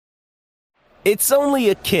It's only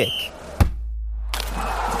a kick,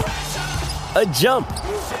 a jump,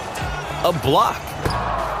 a block.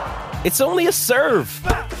 It's only a serve.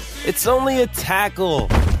 It's only a tackle,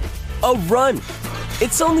 a run.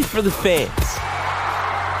 It's only for the fans.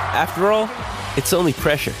 After all, it's only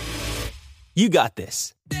pressure. You got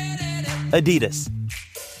this. Adidas.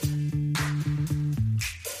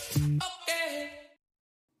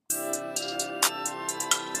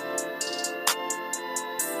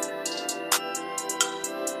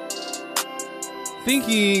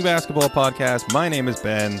 Thinking Basketball Podcast. My name is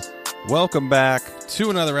Ben. Welcome back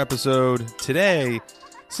to another episode. Today,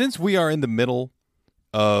 since we are in the middle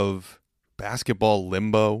of basketball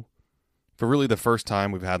limbo, for really the first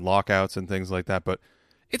time, we've had lockouts and things like that, but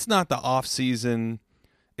it's not the off season.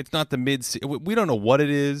 It's not the mid season. We don't know what it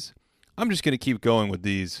is. I'm just going to keep going with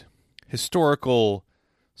these historical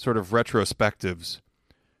sort of retrospectives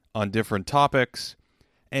on different topics.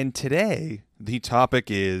 And today, the topic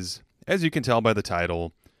is, as you can tell by the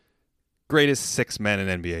title, greatest six men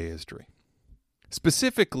in NBA history.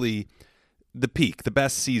 Specifically, the peak, the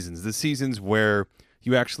best seasons, the seasons where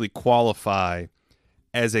you actually qualify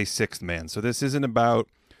as a sixth man. So this isn't about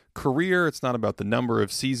career. It's not about the number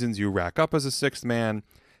of seasons you rack up as a sixth man.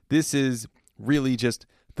 This is really just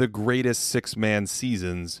the greatest six-man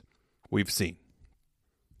seasons we've seen.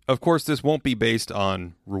 Of course, this won't be based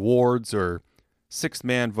on rewards or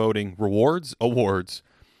sixth-man voting awards,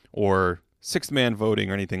 or sixth-man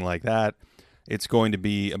voting or anything like that. It's going to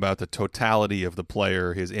be about the totality of the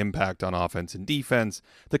player, his impact on offense and defense,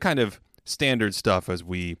 the kind of standard stuff as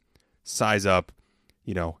we size up,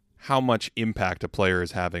 how much impact a player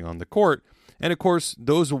is having on the court. And of course,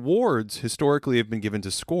 those awards historically have been given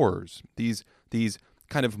to scorers. These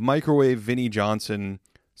kind of microwave Vinnie Johnson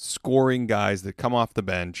scoring guys that come off the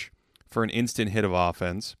bench for an instant hit of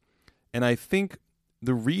offense. And I think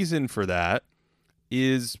the reason for that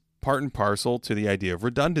is part and parcel to the idea of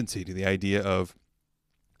redundancy, to the idea of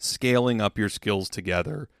scaling up your skills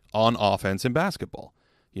together on offense in basketball.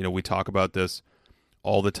 We talk about this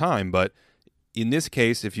all the time, but in this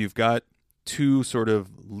case, if you've got two sort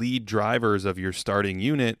of lead drivers of your starting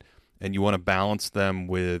unit and you want to balance them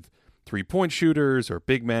with three-point shooters or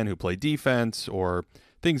big men who play defense or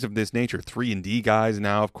things of this nature, 3-and-D guys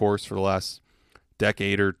now, of course, for the last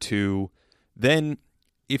decade or two, then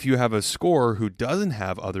if you have a scorer who doesn't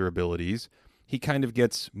have other abilities, he kind of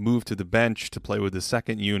gets moved to the bench to play with the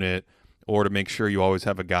second unit or to make sure you always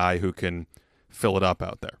have a guy who can fill it up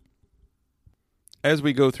out there. As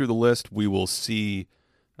we go through the list, we will see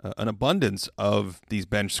an abundance of these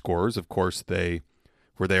bench scorers. Of course, they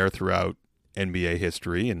were there throughout NBA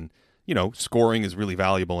history, and, scoring is really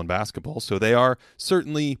valuable in basketball. So they are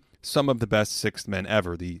certainly some of the best sixth men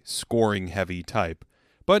ever, the scoring-heavy type.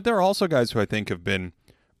 But there are also guys who I think have been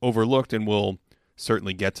overlooked, and we'll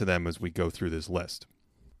certainly get to them as we go through this list.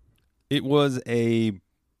 It was a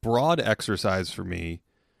broad exercise for me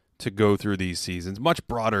to go through these seasons, much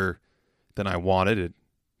broader than I wanted. It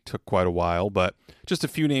took quite a while, but just a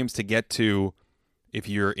few names to get to if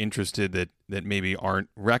you're interested that maybe aren't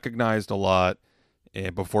recognized a lot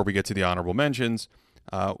before we get to the honorable mentions.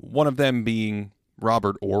 One of them being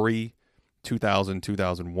Robert Horry,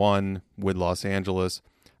 2000-2001 with Los Angeles.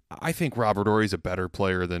 I think Robert Horry is a better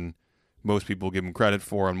player than most people give him credit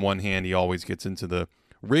for. On one hand, he always gets into the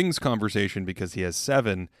rings conversation because he has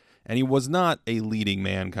 7, and he was not a leading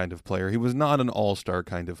man kind of player. He was not an all-star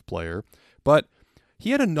kind of player, but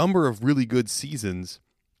he had a number of really good seasons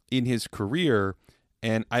in his career,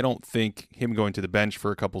 and I don't think him going to the bench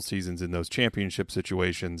for a couple seasons in those championship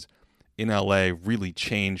situations in LA really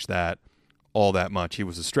changed that all that much. He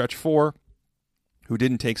was a stretch 4 who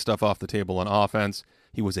didn't take stuff off the table on offense.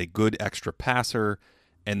 He was a good extra passer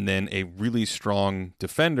and then a really strong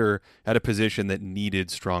defender at a position that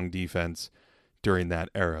needed strong defense during that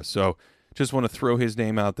era. So just want to throw his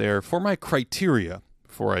name out there for my criteria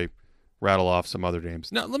before I rattle off some other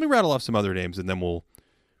names. Now, let me rattle off some other names and then we'll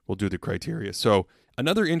do the criteria. So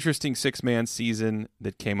another interesting six-man season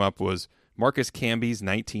that came up was Marcus Camby's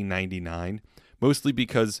 1999, mostly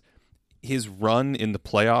because his run in the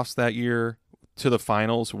playoffs that year to the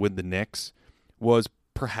finals with the Knicks was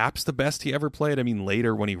perhaps the best he ever played. I mean,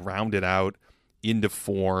 later when he rounded out into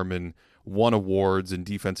form and won awards and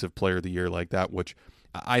Defensive Player of the Year like that, which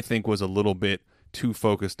I think was a little bit too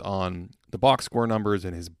focused on the box score numbers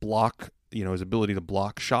and his block, his ability to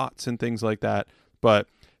block shots and things like that. But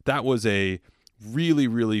that was a really,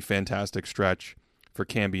 really fantastic stretch for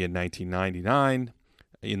Camby in 1999.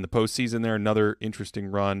 In the postseason there, another interesting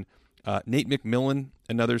run. Nate McMillan,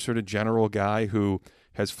 another sort of general guy who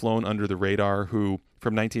has flown under the radar, who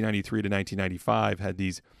from 1993 to 1995 had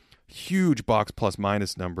these huge box plus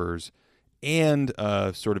minus numbers and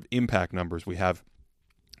sort of impact numbers. We have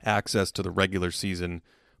access to the regular season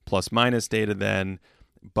plus minus data then,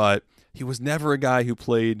 but he was never a guy who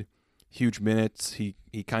played huge minutes. He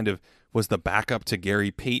kind of was the backup to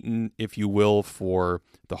Gary Payton, if you will, for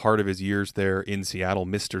the heart of his years there in Seattle,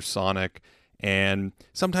 Mr. Sonic. And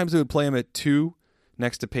sometimes they would play him at 2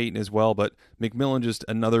 next to Payton as well. But McMillan, just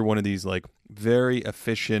another one of these like very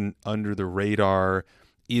efficient, under the radar.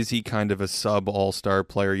 Is he kind of a sub all-star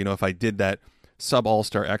player? You know, if I did that sub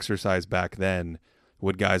all-star exercise back then,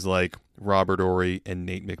 would guys like Robert Horry and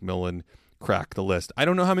Nate McMillan crack the list? I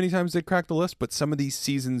don't know how many times they'd crack the list, but some of these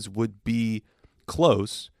seasons would be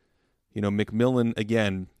close. You know, McMillan,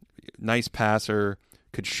 again, nice passer,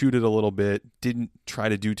 could shoot it a little bit, didn't try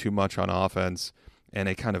to do too much on offense, and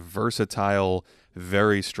a kind of versatile,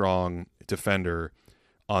 very strong defender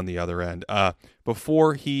on the other end.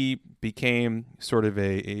 Before he became sort of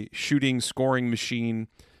a shooting, scoring machine,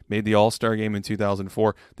 made the All-Star game in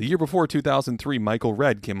 2004. The year before, 2003, Michael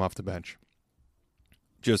Redd came off the bench,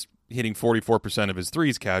 just hitting 44% of his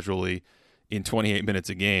threes casually in 28 minutes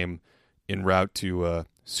a game en route to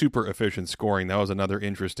super efficient scoring. That was another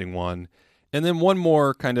interesting one. And then one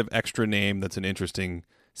more kind of extra name that's an interesting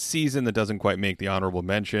season that doesn't quite make the honorable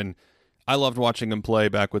mention. I loved watching him play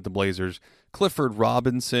back with the Blazers. Clifford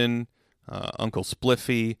Robinson, Uncle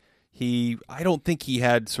Spliffy. I don't think he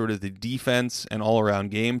had sort of the defense and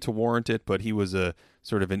all-around game to warrant it, but he was a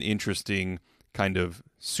sort of an interesting kind of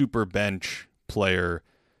super bench player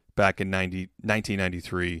back in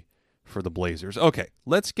 1993 for the Blazers. Okay,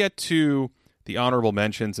 let's get to the honorable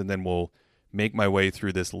mentions, and then we'll make my way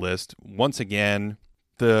through this list. Once again,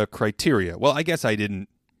 the criteria. Well, I guess I didn't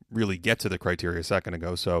really get to the criteria a second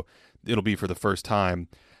ago, so it'll be for the first time.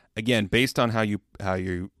 Again, based on how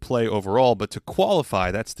you play overall, but to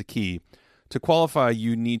qualify, that's the key. To qualify,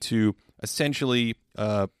 you need to essentially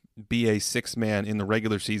be a sixth man in the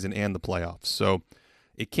regular season and the playoffs. So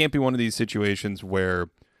it can't be one of these situations where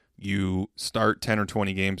you start 10 or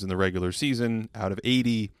 20 games in the regular season out of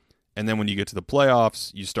 80, and then when you get to the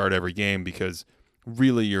playoffs, you start every game because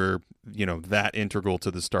really you're, that integral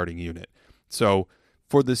to the starting unit. So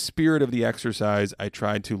for the spirit of the exercise, I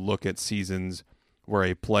tried to look at seasons where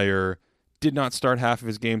a player did not start half of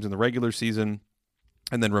his games in the regular season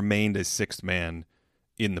and then remained a sixth man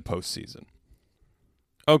in the postseason.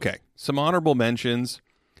 Okay, some honorable mentions.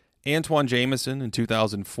 Antawn Jamison in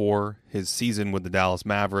 2004, his season with the Dallas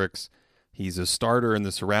Mavericks. He's a starter in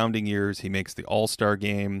the surrounding years. He makes the All-Star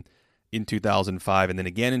game in 2005, and then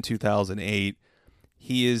again in 2008.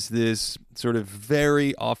 He is this sort of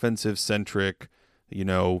very offensive-centric,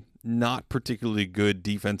 not particularly good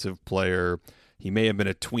defensive player. He may have been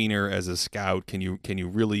a tweener as a scout. Can you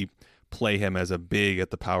really play him as a big at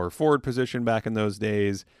the power forward position back in those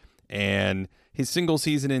days? And his single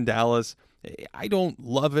season in Dallas, I don't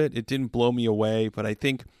love it. It didn't blow me away, but I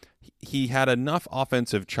think he had enough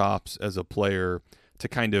offensive chops as a player to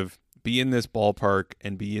kind of be in this ballpark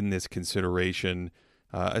and be in this consideration.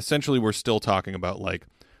 Essentially, we're still talking about like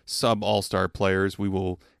sub all-star players. We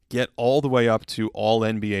will get all the way up to all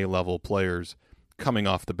NBA level players coming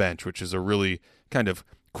off the bench, which is a really kind of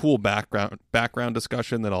cool background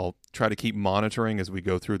discussion that I'll try to keep monitoring as we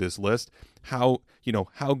go through this list. How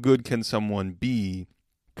good can someone be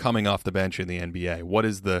coming off the bench in the NBA? What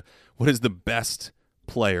is the best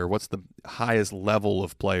player? What's the highest level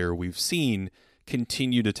of player we've seen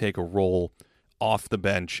continue to take a role off the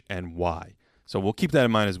bench, and why? So we'll keep that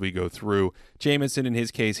in mind as we go through. Jamison, in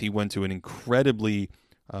his case, he went to an incredibly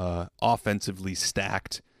offensively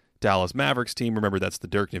stacked Dallas Mavericks team. Remember, that's the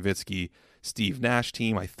Dirk Nowitzki, Steve Nash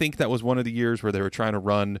team. I think that was one of the years where they were trying to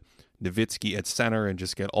run Nowitzki at center and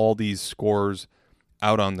just get all these scores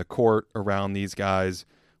out on the court around these guys,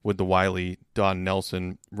 with the wily Don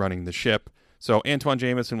Nelson running the ship. So Antawn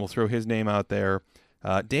Jamison, will throw his name out there.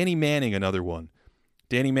 Danny Manning, another one.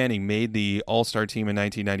 Danny Manning made the All-Star team in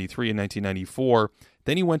 1993 and 1994.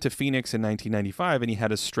 Then he went to Phoenix in 1995, and he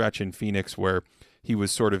had a stretch in Phoenix where he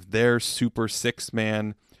was sort of their super sixth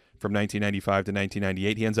man from 1995 to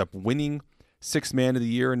 1998. He ends up winning sixth man of the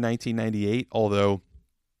year in 1998, although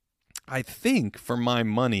I think for my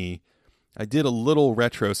money, I did a little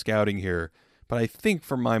retro scouting here, but I think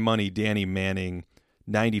for my money, Danny Manning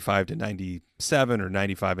 95 to 97 or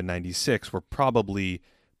 95 and 96 were probably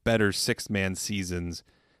better six-man seasons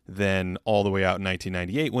than all the way out in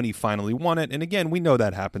 1998 when he finally won it. And again, we know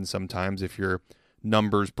that happens sometimes if your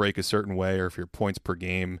numbers break a certain way, or if your points per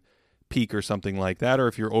game peak or something like that, or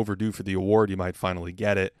if you're overdue for the award, you might finally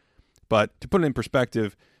get it. But to put it in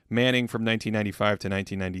perspective, Manning from 1995 to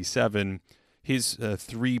 1997, his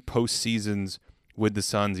three postseasons with the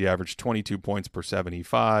Suns. He averaged 22 points per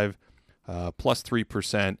 75, plus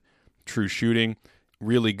 3% true shooting.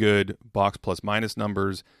 Really good box plus minus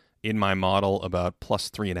numbers in my model, about plus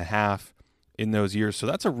 3.5 in those years. So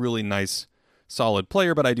that's a really nice, solid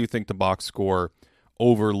player, but I do think the box score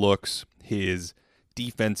overlooks his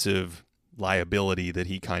defensive liability that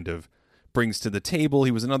he kind of brings to the table.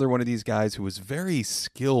 He was another one of these guys who was very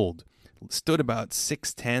skilled, stood about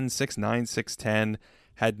 6'10", 6'9", 6'10",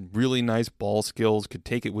 had really nice ball skills, could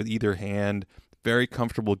take it with either hand, very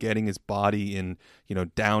comfortable getting his body in,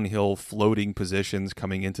 downhill floating positions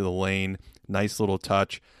coming into the lane. Nice little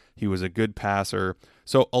touch. He was a good passer.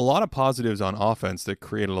 So a lot of positives on offense that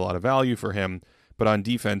created a lot of value for him. But on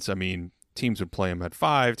defense, teams would play him at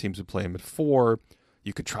 5, teams would play him at 4.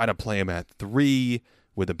 You could try to play him at 3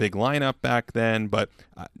 with a big lineup back then, but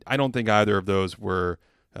I don't think either of those were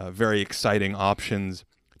very exciting options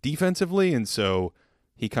defensively, and so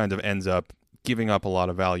he kind of ends up giving up a lot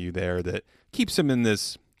of value there that keeps him in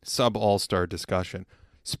this sub-all-star discussion.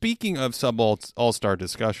 Speaking of sub-all-star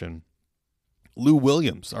discussion, Lou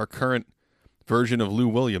Williams, our current version of Lou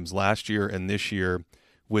Williams last year and this year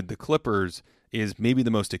with the Clippers, is maybe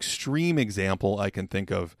the most extreme example I can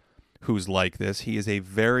think of who's like this. He is a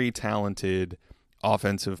very talented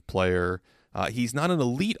offensive player. He's not an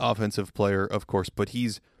elite offensive player, of course, but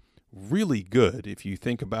he's really good if you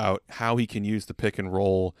think about how he can use the pick and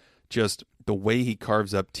roll, just the way he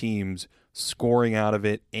carves up teams, scoring out of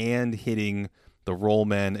it and hitting the roll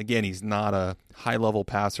men. Again, he's not a high-level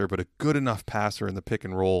passer, but a good enough passer in the pick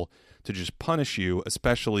and roll to just punish you,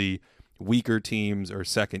 especially weaker teams or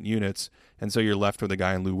second units. And so you're left with a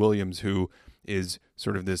guy in Lou Williams who is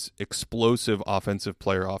sort of this explosive offensive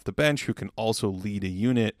player off the bench who can also lead a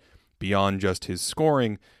unit beyond just his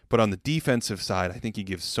scoring. But on the defensive side, I think he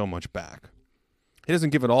gives so much back. He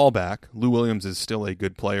doesn't give it all back. Lou Williams is still a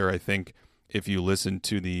good player. I think if you listen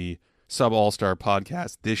to the Sub-All-Star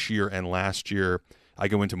podcast this year and last year, I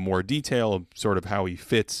go into more detail of sort of how he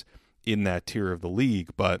fits in that tier of the league.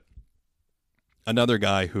 But another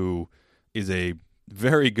guy who is a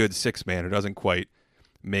very good six-man who doesn't quite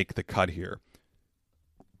make the cut here.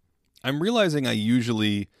 I'm realizing I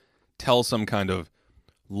usually tell some kind of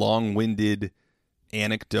long-winded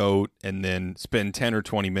anecdote and then spend 10 or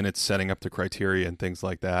 20 minutes setting up the criteria and things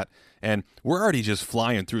like that. And we're already just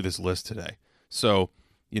flying through this list today. So,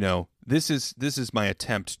 this is my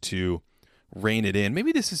attempt to rein it in.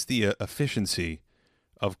 Maybe this is the efficiency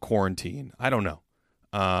of quarantine. I don't know.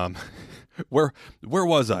 Where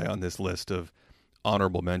was I on this list of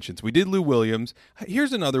honorable mentions? We did Lou Williams.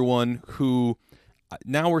 Here's another one who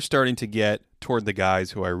now we're starting to get toward the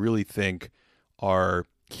guys who I really think are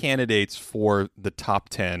candidates for the top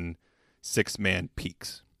 10 six-man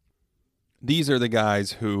peaks. These are the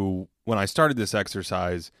guys who, when I started this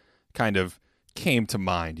exercise, kind of came to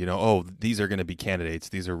mind. These are going to be candidates.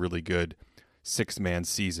 These are really good six-man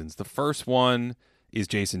seasons. The first one is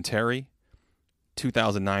Jason Terry,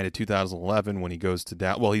 2009 to 2011, when he goes to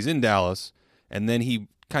Dallas. Well, he's in Dallas, and then he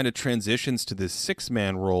kind of transitions to this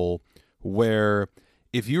six-man role where,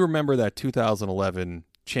 if you remember that 2011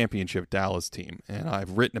 championship Dallas team, and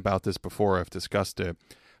I've written about this before, I've discussed it,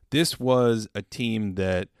 this was a team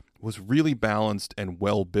that was really balanced and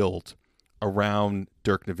well-built around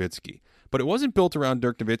Dirk Nowitzki. But it wasn't built around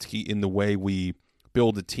Dirk Nowitzki in the way we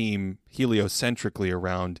build a team heliocentrically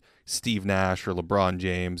around Steve Nash or LeBron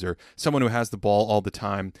James or someone who has the ball all the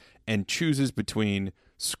time and chooses between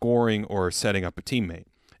scoring or setting up a teammate.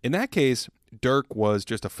 In that case, Dirk was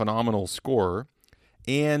just a phenomenal scorer,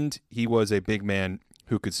 and he was a big man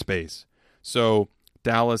who could space. So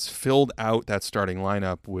Dallas filled out that starting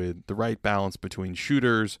lineup with the right balance between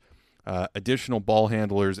shooters, additional ball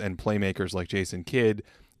handlers, and playmakers like Jason Kidd.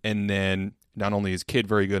 And then not only is Kidd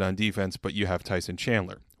very good on defense, but you have Tyson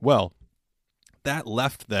Chandler. Well, that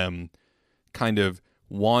left them kind of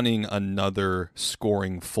wanting another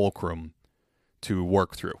scoring fulcrum to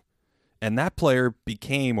work through. And that player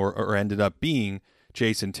became or ended up being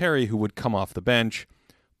Jason Terry, who would come off the bench,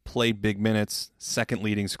 played big minutes, second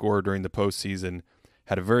leading scorer during the postseason,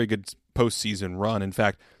 had a very good postseason run. In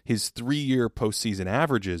fact, his 3-year postseason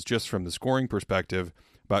averages, just from the scoring perspective,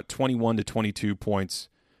 about 21 to 22 points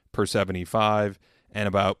per 75 and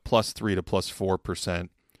about +3 to +4%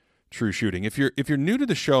 true shooting. If you're new to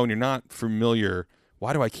the show and you're not familiar,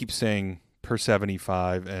 why do I keep saying per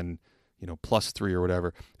 75 and +3 or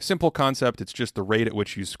whatever? Simple concept. It's just the rate at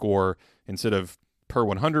which you score. Instead of per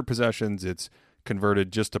 100 possessions, it's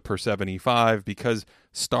converted just to per 75 because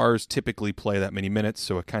stars typically play that many minutes,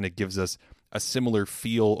 so it kind of gives us a similar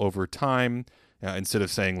feel over time. instead of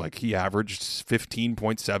saying like he averaged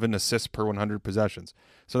 15.7 assists per 100 possessions.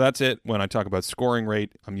 So that's it. When I talk about scoring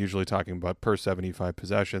rate, I'm usually talking about per 75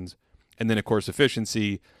 possessions. And then, of course,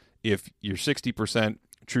 efficiency. If you're 60%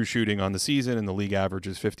 true shooting on the season and the league average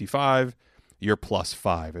is 55, you're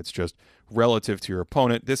 +5. It's just relative to your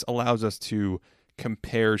opponent. This allows us to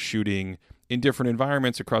compare shooting in different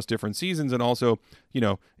environments across different seasons. And also,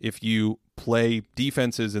 if you play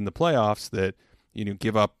defenses in the playoffs that,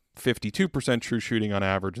 give up 52% true shooting on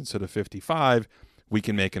average instead of 55, we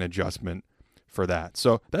can make an adjustment for that.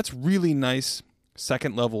 So that's really nice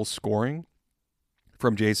second level scoring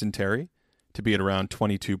from Jason Terry to be at around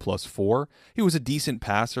 22 + 4. He was a decent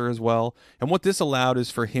passer as well. And what this allowed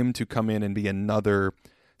is for him to come in and be another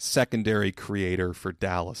secondary creator for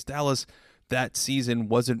Dallas. Dallas that season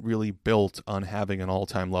wasn't really built on having an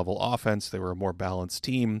all-time level offense. They were a more balanced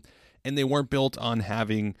team. And they weren't built on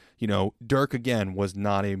having, Dirk, again, was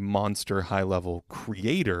not a monster high-level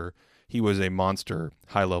creator. He was a monster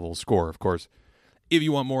high-level scorer. Of course, if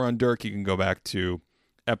you want more on Dirk, you can go back to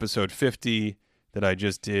episode 50 that I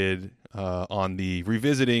just did on the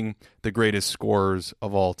revisiting the greatest scorers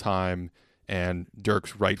of all time and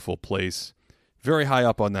Dirk's rightful place. Very high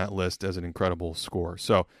up on that list as an incredible scorer.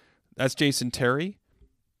 So that's Jason Terry.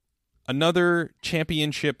 Another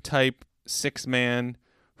championship-type six-man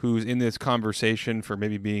who's in this conversation for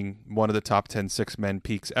maybe being one of the top 10 six-man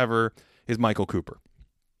peaks ever is Michael Cooper.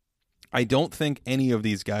 I don't think any of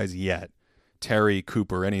these guys yet, Terry,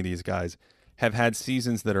 Cooper, any of these guys, have had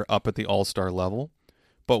seasons that are up at the all-star level.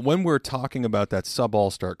 But when we're talking about that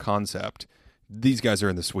sub-all-star concept, these guys are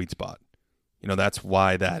in the sweet spot. That's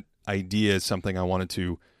why that idea is something I wanted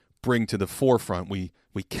to bring to the forefront. We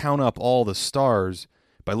count up all the stars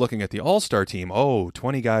by looking at the all-star team.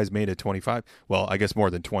 20 guys made it, 25. Well, I guess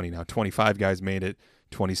more than 20 now. 25 guys made it,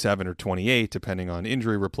 27 or 28, depending on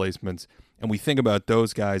injury replacements. And we think about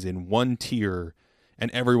those guys in one tier,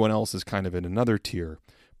 and everyone else is kind of in another tier.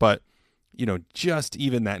 But, just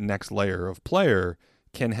even that next layer of player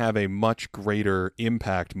can have a much greater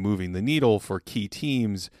impact moving the needle for key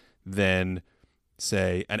teams than,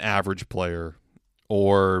 say, an average player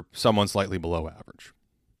or someone slightly below average.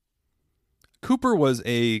 Cooper was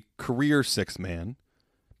a career six-man,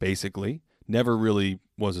 basically. Never really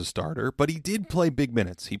was a starter, but he did play big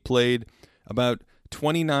minutes. He played about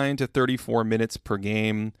 29 to 34 minutes per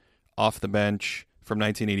game off the bench from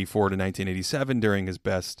 1984 to 1987 during his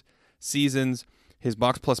best seasons. His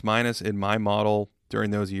box plus minus in my model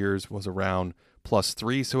during those years was around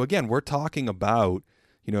 +3. So again, we're talking about,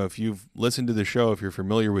 if you've listened to the show, if you're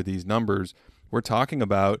familiar with these numbers, we're talking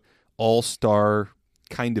about all-star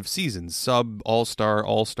kind of seasons, sub-all-star,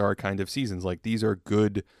 all-star kind of seasons. Like, these are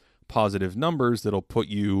good, positive numbers that'll put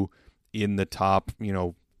you in the top,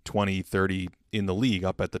 20, 30 in the league,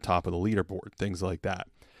 up at the top of the leaderboard, things like that.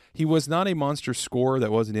 He was not a monster scorer.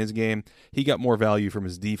 That wasn't his game. He got more value from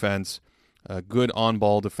his defense, a good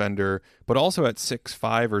on-ball defender, but also at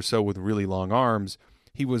 6'5" or so with really long arms,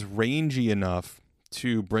 he was rangy enough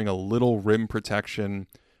to bring a little rim protection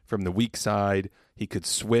from the weak side. He could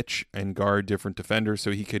switch and guard different defenders,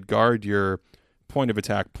 so he could guard your point of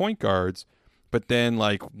attack point guards, but then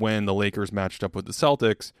like when the Lakers matched up with the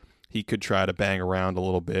Celtics, he could try to bang around a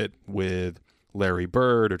little bit with Larry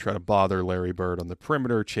Bird or try to bother Larry Bird on the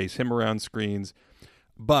perimeter, chase him around screens.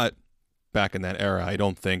 But back in that era, I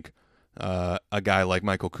don't think a guy like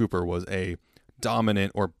Michael Cooper was a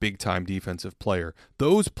dominant or big-time defensive player.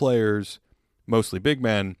 Those players, mostly big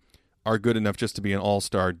men, are good enough just to be an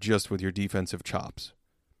all-star just with your defensive chops.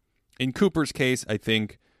 In Cooper's case, I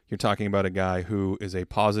think you're talking about a guy who is a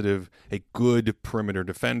good perimeter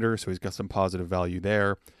defender, so he's got some positive value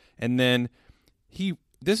there. And then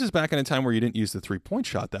this is back in a time where you didn't use the three-point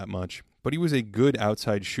shot that much, but he was a good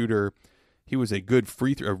outside shooter. He was a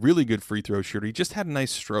really good free throw shooter. He just had a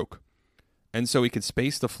nice stroke. And so he could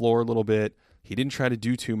space the floor a little bit. He didn't try to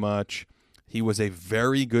do too much. He was a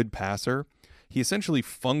very good passer. He essentially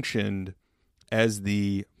functioned as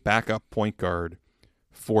the backup point guard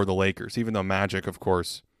for the Lakers, even though Magic, of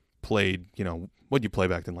course, played, what'd you play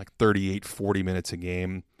back then, like 38, 40 minutes a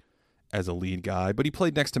game as a lead guy. But he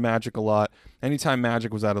played next to Magic a lot. Anytime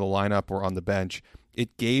Magic was out of the lineup or on the bench,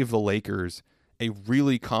 it gave the Lakers a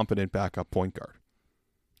really competent backup point guard.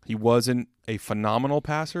 He wasn't a phenomenal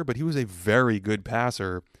passer, but he was a very good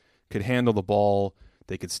passer, could handle the ball.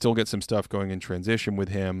 They could still get some stuff going in transition with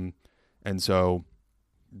him. And so,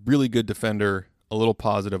 really good defender, a little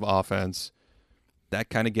positive offense. That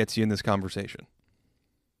kind of gets you in this conversation.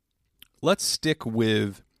 Let's stick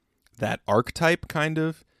with that archetype, kind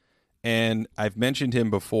of. And I've mentioned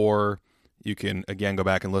him before. You can, again, go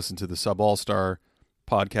back and listen to the Sub All-Star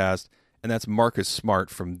podcast. and that's Marcus Smart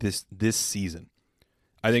from this season.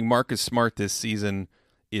 I think Marcus Smart this season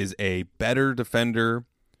is a better defender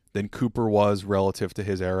than Cooper was relative to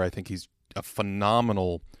his era. I think he's a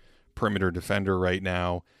phenomenal perimeter defender right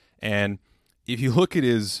now. And if you look at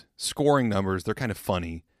his scoring numbers, they're kind of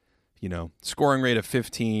funny. Scoring rate of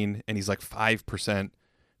 15, and he's like 5%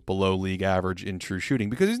 below league average in true shooting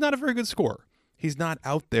because he's not a very good scorer. He's not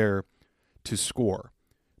out there to score.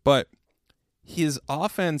 But his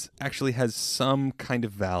offense actually has some kind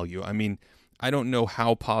of value. I mean, I don't know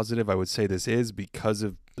how positive I would say this is because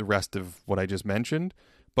of the rest of what I just mentioned,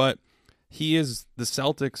 but he is the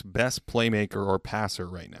Celtics' best playmaker or passer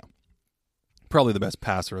right now. Probably the best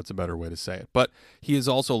passer, that's a better way to say it. But he has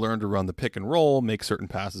also learned to run the pick and roll, make certain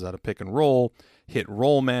passes out of pick and roll, hit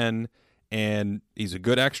roll men, and he's a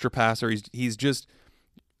good extra passer.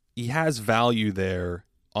 He has value there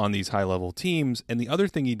on these high-level teams. And the other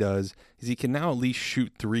thing he does is he can now at least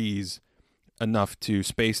shoot threes enough to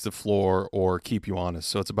space the floor or keep you honest.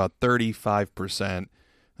 So it's about 35%,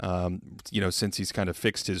 since he's kind of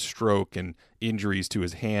fixed his stroke and injuries to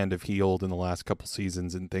his hand have healed in the last couple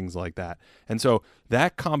seasons and things like that. And so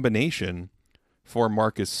that combination for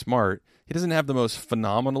Marcus Smart, he doesn't have the most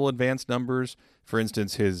phenomenal advanced numbers. For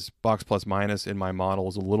instance, his box plus minus in my model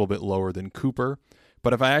is a little bit lower than Cooper.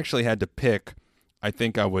 But if I actually had to pick, I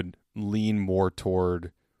think I would lean more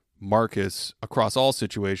toward Marcus across all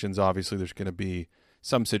situations. Obviously, there's going to be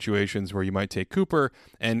some situations where you might take Cooper.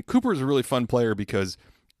 And Cooper is a really fun player because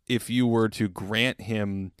if you were to grant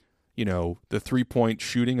him, the three-point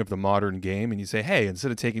shooting of the modern game, and you say, hey, instead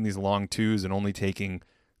of taking these long twos and only taking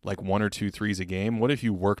like 1 or 2 threes a game, what if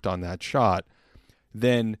you worked on that shot?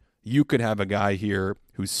 Then you could have a guy here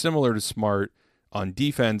who's similar to Smart on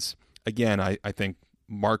defense. Again, I think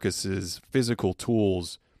Marcus's physical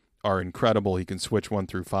tools are incredible. He can switch 1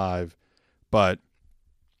 through 5,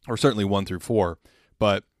 or certainly 1 through 4.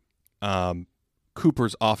 But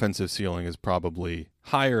Cooper's offensive ceiling is probably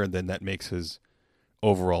higher, and then that makes his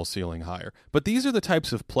overall ceiling higher. But these are the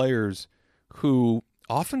types of players who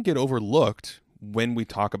often get overlooked when we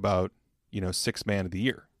talk about, sixth man of the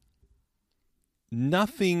year.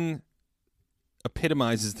 Nothing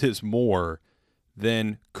epitomizes this more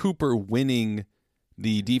than Cooper winning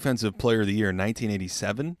the Defensive Player of the Year in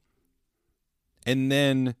 1987 and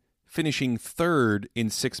then finishing third in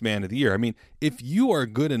sixth man of the year. I mean, if you are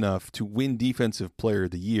good enough to win Defensive Player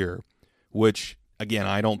of the Year, which, again,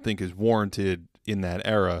 I don't think is warranted in that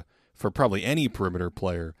era for probably any perimeter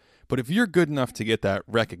player, but if you're good enough to get that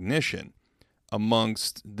recognition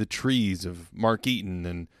amongst the trees of Mark Eaton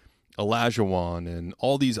and Olajuwon and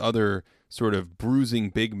all these other sort of bruising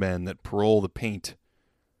big men that parole the paint,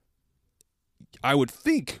 I would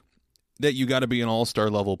think that you got to be an all-star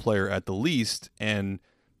level player at the least, and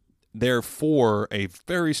therefore a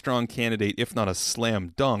very strong candidate, if not a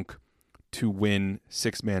slam dunk, to win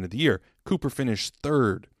sixth man of the year. Cooper finished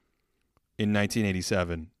third in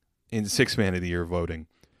 1987 in sixth man of the year voting.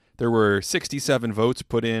 There were 67 votes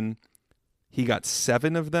put in. He got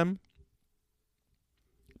 7 of them.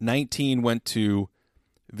 19 went to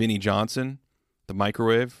Vinnie Johnson, the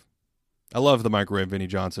microwave. I love the microwave Vinnie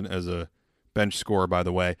Johnson as a bench scorer, by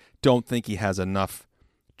the way. Don't think he has enough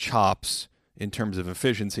chops in terms of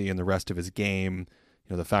efficiency in the rest of his game.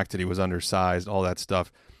 The fact that he was undersized, all that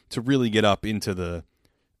stuff, to really get up into the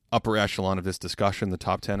upper echelon of this discussion, the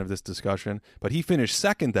top 10 of this discussion. But he finished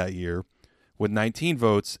second that year with 19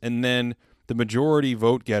 votes. And then the majority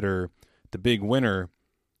vote getter, the big winner,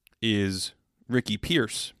 is Ricky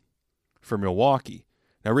Pierce for Milwaukee.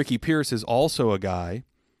 Now, Ricky Pierce is also a guy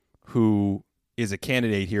who is a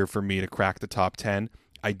candidate here for me to crack the top 10.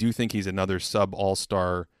 I do think he's another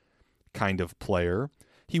sub-all-star kind of player.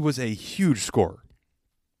 He was a huge scorer.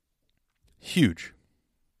 Huge.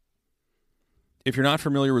 If you're not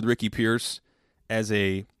familiar with Ricky Pierce as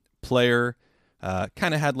a player,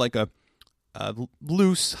 kind of had like a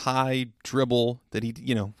loose, high dribble that he,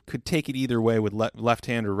 could take it either way with left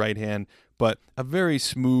hand or right hand, but a very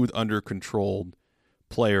smooth, under-controlled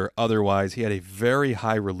player. Otherwise, he had a very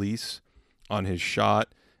high release on his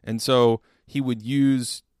shot, and so he would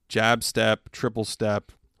use jab step, triple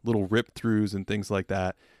step, little rip-throughs and things like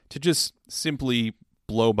that to just simply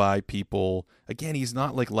blow by people. Again, he's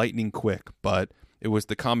not like lightning quick, but it was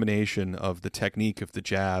the combination of the technique of the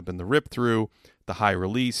jab and the rip-through, the high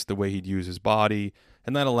release, the way he'd use his body,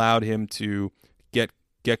 and that allowed him to get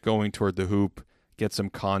going toward the hoop, get some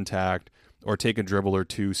contact, or take a dribble or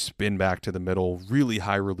two, spin back to the middle, really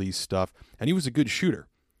high release stuff. And he was a good shooter.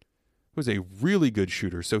 He was a really good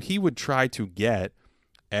shooter. So he would try to get,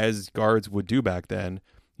 as guards would do back then,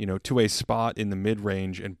 to a spot in the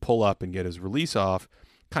mid-range and pull up and get his release off.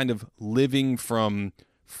 kind of living from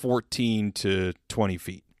 14 to 20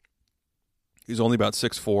 feet. He was only about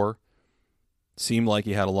 6'4", seemed like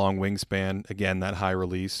he had a long wingspan, again, that high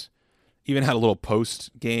release. Even had a little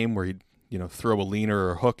post game where he'd, throw a leaner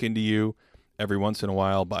or hook into you every once in a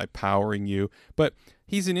while by powering you. But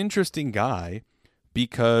he's an interesting guy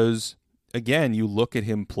because, again, you look at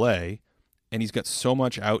him play, and he's got so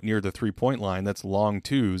much out near the three-point line that's long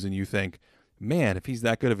twos, and you think, man, if he's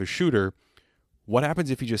that good of a shooter, what happens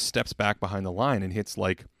if he just steps back behind the line and hits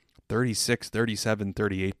like 36, 37,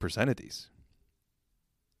 38% of these?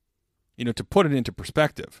 To put it into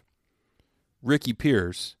perspective, Ricky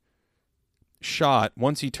Pierce shot,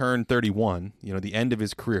 once he turned 31, the end of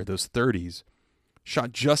his career, those 30s,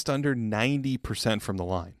 shot just under 90% from the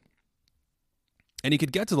line. And he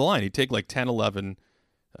could get to the line. He'd take like 10, 11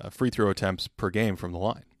 free throw attempts per game from the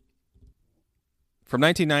line. From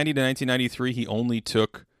 1990 to 1993, he only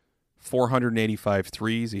took 485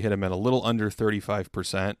 threes. He hit them at a little under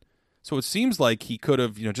 35%. So it seems like he could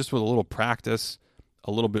have, just with a little practice,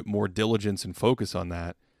 a little bit more diligence and focus on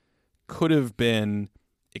that, could have been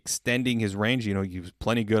extending his range. He was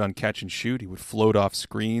plenty good on catch and shoot. He would float off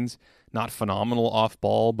screens. Not phenomenal off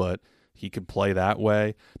ball, but he could play that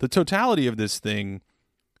way. The totality of this thing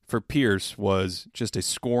for Pierce was just a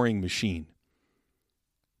scoring machine.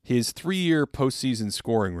 His 3-year postseason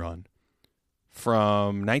scoring run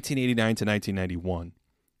from 1989 to 1991,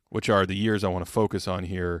 which are the years I want to focus on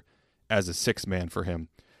here as a sixth man for him.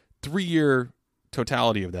 3-year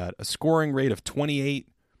totality of that, a scoring rate of 28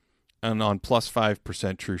 and on plus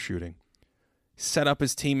 5% true shooting. Set up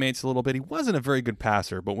his teammates a little bit. He wasn't a very good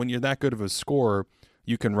passer, but when you're that good of a scorer,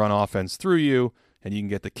 you can run offense through you and you can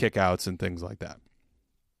get the kickouts and things like that.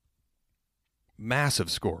 Massive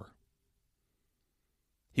scorer.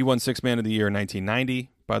 He won Sixth Man of the Year in 1990,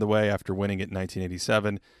 by the way, after winning it in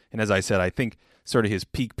 1987. And as I said, I think sort of his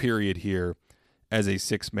peak period here as a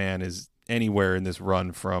sixth man is anywhere in this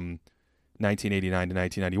run from 1989 to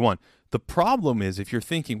 1991. The problem is if you're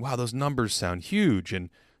thinking, wow, those numbers sound huge, and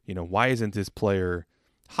why isn't this player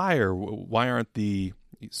higher? Why aren't the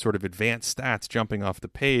sort of advanced stats jumping off the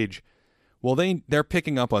page? Well, they're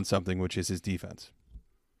picking up on something, which is his defense.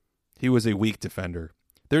 He was a weak defender.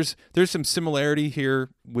 There's some similarity here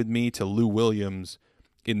with me to Lou Williams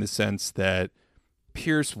in the sense that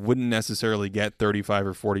Pierce wouldn't necessarily get 35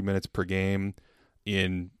 or 40 minutes per game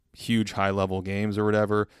in huge high-level games or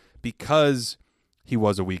whatever because he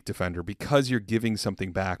was a weak defender, because you're giving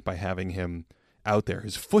something back by having him out there.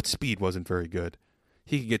 His foot speed wasn't very good.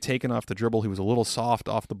 He could get taken off the dribble. He was a little soft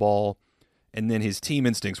off the ball, and then his team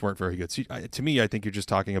instincts weren't very good. So, to me, I think you're just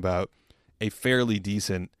talking about a fairly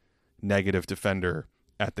decent negative defender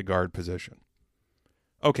at the guard position.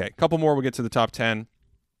 Okay, a couple more. We'll get to the top 10.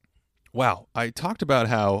 Wow, I talked about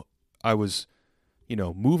how I was,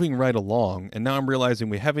 moving right along, and now I'm realizing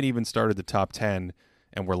we haven't even started the top 10,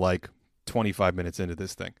 and we're like 25 minutes into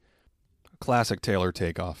this thing. Classic Taylor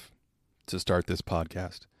takeoff to start this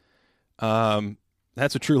podcast.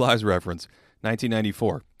 That's a True Lies reference.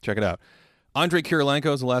 1994. Check it out. Andrei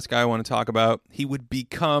Kirilenko is the last guy I want to talk about. He would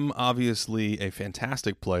become, obviously, a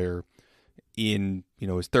fantastic player in,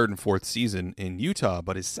 his third and fourth season in Utah.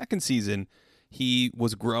 But his second season, he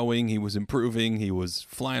was growing. He was improving. He was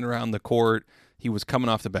flying around the court. He was coming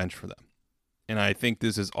off the bench for them. And I think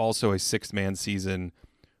this is also a sixth-man season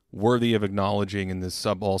worthy of acknowledging in this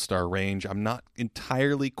sub-all-star range. I'm not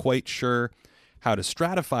entirely quite sure how to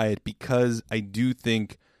stratify it because I do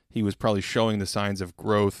think he was probably showing the signs of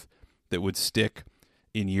growth that would stick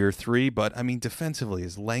in year 3. But, defensively,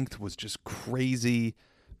 his length was just crazy,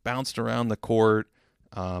 bounced around the court,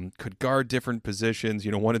 could guard different positions.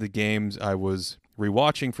 One of the games I was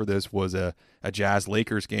rewatching for this was a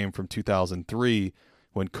Jazz-Lakers game from 2003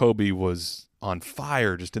 when Kobe was on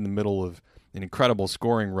fire just in the middle of an incredible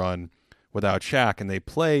scoring run without Shaq. And they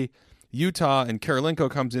play Utah, and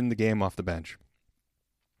Kirilenko comes in the game off the bench.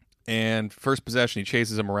 And first possession, he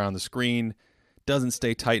chases him around the screen, doesn't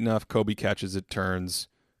stay tight enough. Kobe catches it, turns,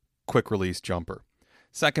 quick release jumper.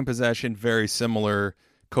 Second possession, very similar.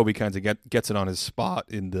 Kobe kind of gets it on his spot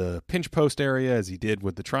in the pinch post area, as he did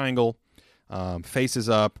with the triangle, faces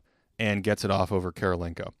up, and gets it off over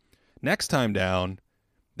Kirilenko. Next time down,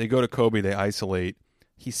 they go to Kobe, they isolate.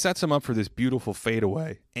 He sets him up for this beautiful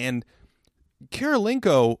fadeaway. And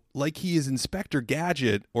Kirilenko, like he is Inspector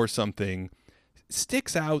Gadget or something,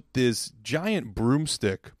 sticks out this giant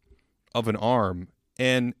broomstick of an arm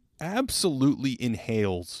and absolutely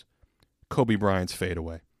inhales Kobe Bryant's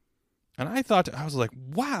fadeaway. And I was like,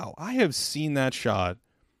 wow, I have seen that shot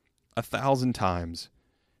 1,000 times,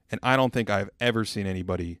 and I don't think I've ever seen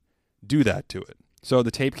anybody do that to it. So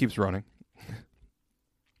the tape keeps running.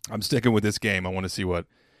 I'm sticking with this game. I want to see what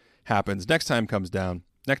happens. Next time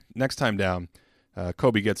down,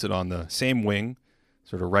 Kobe gets it on the same wing,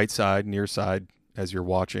 sort of right side, near side as you're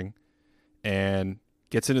watching, and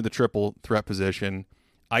gets into the triple threat position,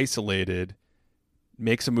 isolated,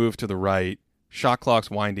 makes a move to the right, shot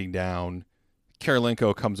clock's winding down,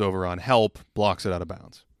 Kirilenko comes over on help, blocks it out of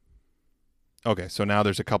bounds. Okay, so now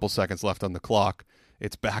there's a couple seconds left on the clock.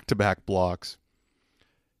 It's back-to-back blocks.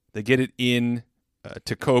 They get it in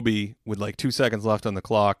to Kobe with like 2 seconds left on the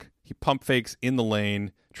clock. He pump fakes in the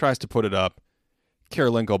lane, tries to put it up.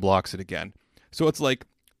 Kirilenko blocks it again. So it's like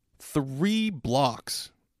 3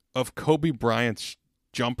 blocks of Kobe Bryant's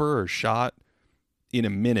jumper or shot in a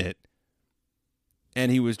minute.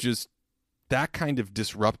 And he was just that kind of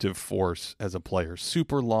disruptive force as a player.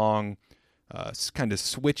 Super long, kind of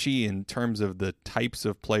switchy in terms of the types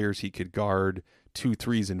of players he could guard, 2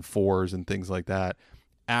 3s and 4s and things like that.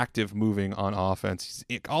 Active moving on offense.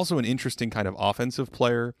 He's also an interesting kind of offensive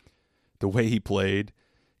player. The way he played,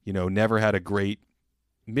 never had a great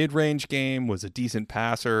mid-range game, was a decent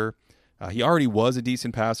passer. He already was a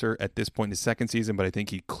decent passer at this point in his second season, but I think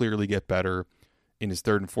he'd clearly get better in his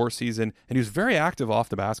third and fourth season. And he was very active off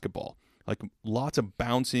the basketball, like lots of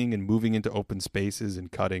bouncing and moving into open spaces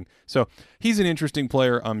and cutting. So he's an interesting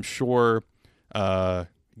player. I'm sure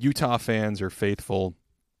Utah fans or faithful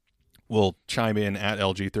will chime in at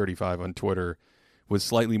LG35 on Twitter with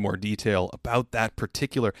slightly more detail about that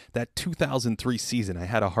 2003 season. I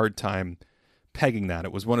had a hard time pegging that.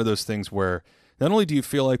 It was one of those things where not only do you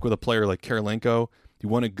feel like with a player like Kirilenko, you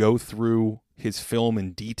want to go through his film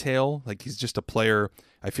in detail. Like he's just a player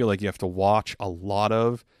I feel like you have to watch a lot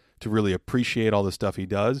of to really appreciate all the stuff he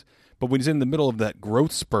does. But when he's in the middle of that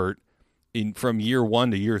growth spurt from year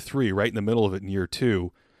 1 to year 3, right in the middle of it in year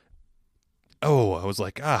 2, I was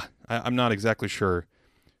like, I'm not exactly sure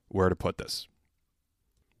where to put this.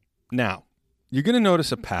 Now, you're going to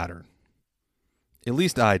notice a pattern. At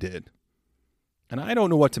least I did. And I don't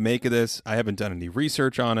know what to make of this. I haven't done any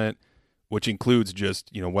research on it, which includes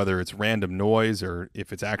just, whether it's random noise or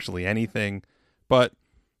if it's actually anything. But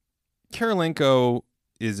Kirilenko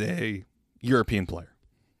is a European player.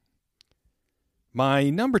 My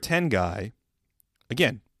number 10 guy,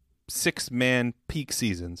 again, 6-man peak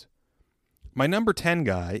seasons. My number 10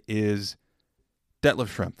 guy is Detlef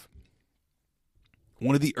Schrempf,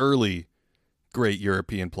 one of the early great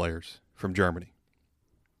European players from Germany.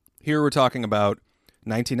 Here we're talking about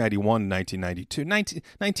 1991 to 1992,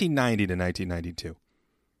 1990 to 1992.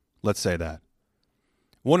 Let's say that.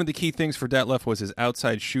 One of the key things for Detlef was his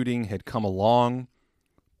outside shooting had come along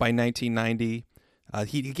by 1990.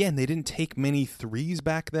 They didn't take many threes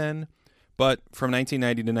back then, but from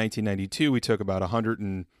 1990 to 1992, he took about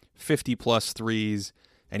 150-plus threes,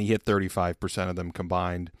 and he hit 35% of them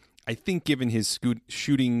combined. I think given his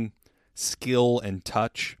shooting skill and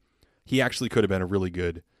touch, he actually could have been a really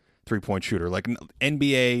good three-point shooter. Like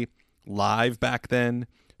NBA Live back then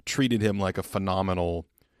treated him like a phenomenal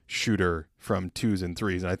shooter from 2s and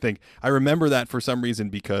 3s. And I remember that for some reason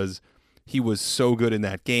because he was so good in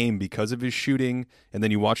that game because of his shooting. And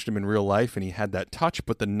then you watched him in real life and he had that touch,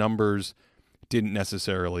 but the numbers didn't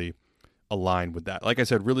necessarily align with that. Like I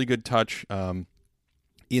said, really good touch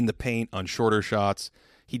in the paint on shorter shots.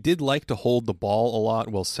 He did like to hold the ball a lot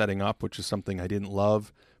while setting up, which is something I didn't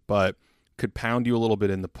love, but could pound you a little bit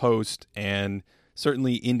in the post. And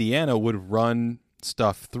certainly Indiana would run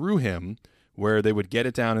stuff through him where they would get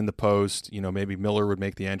it down in the post. Maybe Miller would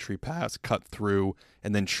make the entry pass, cut through,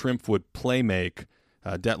 and then Schrempf would play make.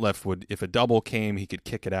 Detlef would, if a double came, he could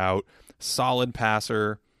kick it out. Solid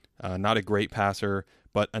passer, not a great passer,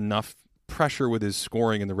 but enough pressure with his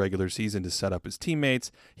scoring in the regular season to set up his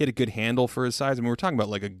teammates. He had a good handle for his size. I mean, we're talking about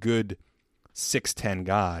like a good 6'10"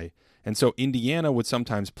 guy. And so Indiana would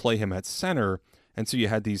sometimes play him at center, and so you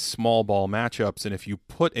had these small ball matchups, and if you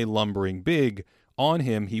put a lumbering big on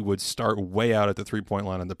him, he would start way out at the three-point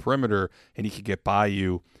line on the perimeter, and he could get by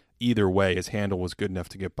you either way. His handle was good enough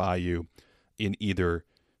to get by you in either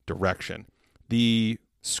direction. The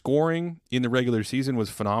scoring in the regular season was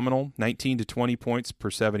phenomenal, 19 to 20 points per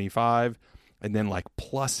 75, and then like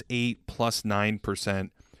 +8, +9%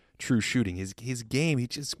 true shooting. His game, he's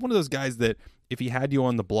just one of those guys that if he had you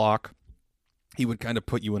on the block, he would kind of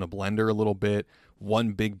put you in a blender a little bit.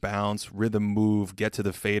 One big bounce, rhythm move, get to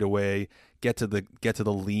the fadeaway, get to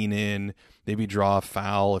the lean in, maybe draw a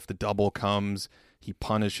foul. If the double comes, he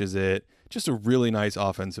punishes it. Just a really nice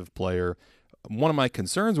offensive player. One of my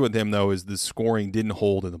concerns with him, though, is the scoring didn't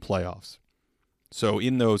hold in the playoffs. So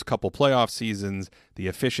in those couple playoff seasons, the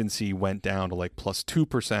efficiency went down to like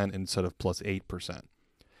 +2% instead of +8%.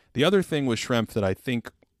 The other thing with Schrempf that I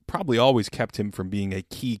think probably always kept him from being a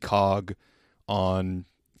key cog on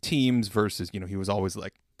teams versus, he was always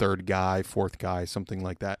like third guy, fourth guy, something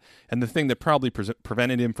like that. And the thing that probably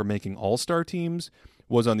prevented him from making all-star teams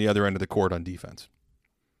was on the other end of the court on defense.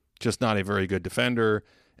 Just not a very good defender,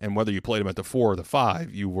 and whether you played him at the 4 or the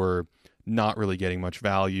 5, you were not really getting much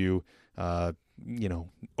value. Okay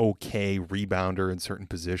rebounder in certain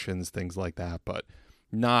positions, things like that, but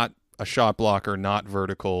not a shot blocker, not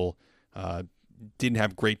vertical, didn't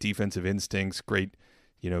have great defensive instincts, great,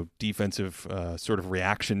 defensive sort of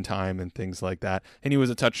reaction time and things like that. And he was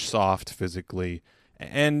a touch soft physically,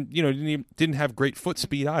 and, didn't have great foot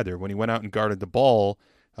speed either. When he went out and guarded the ball,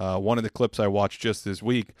 one of the clips I watched just this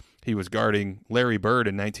week, he was guarding Larry Bird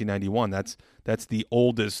in 1991. That's the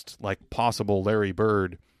oldest possible Larry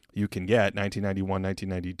Bird you can get, 1991,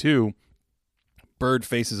 1992. Bird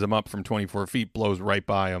faces him up from 24 feet, blows right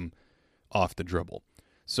by him off the dribble.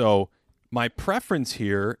 So my preference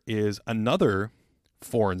here is another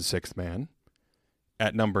 4 and 6 man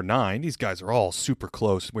at number 9. These guys are all super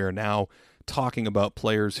close. We're now talking about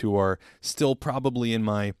players who are still probably in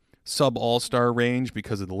my sub-all-star range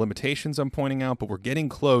because of the limitations I'm pointing out, but we're getting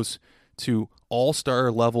close to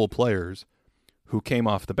all-star level players who came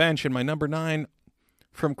off the bench. And my number 9,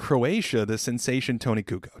 from Croatia, the sensation Toni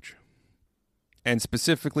Kukoc. And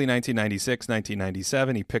specifically 1996,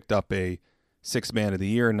 1997, he picked up a 6th man of the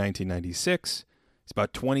year in 1996. He's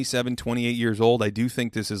about 27, 28 years old. I do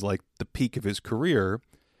think this is like the peak of his career.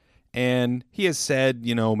 And he has said,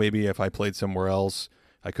 maybe if I played somewhere else,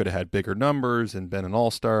 I could have had bigger numbers and been an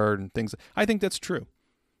all-star and things. I think that's true.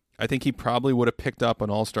 I think he probably would have picked up an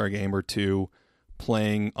all-star game or two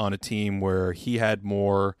playing on a team where he had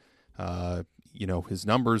more, his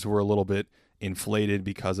numbers were a little bit inflated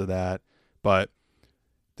because of that. But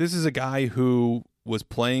this is a guy who was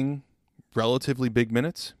playing relatively big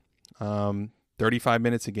minutes, 35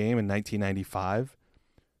 minutes a game in 1995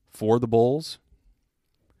 for the Bulls.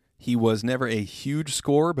 He was never a huge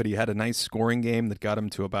scorer, but he had a nice scoring game that got him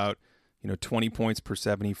to about 20 points per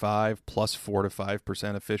 75, plus 4 to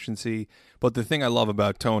 5% efficiency. But the thing I love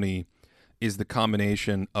about Tony is the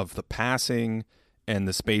combination of the passing and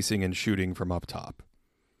the spacing and shooting from up top.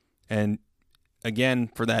 And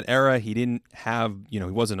again, for that era, he didn't have, he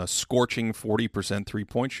wasn't a scorching 40%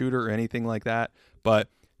 three-point shooter or anything like that, but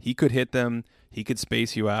he could hit them. He could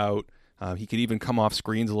space you out. He could even come off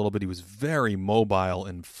screens a little bit. He was very mobile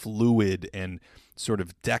and fluid and sort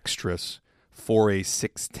of dexterous for a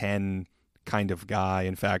 6'10" kind of guy.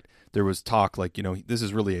 In fact, there was talk this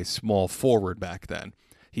is really a small forward back then.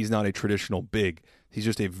 He's not a traditional big. He's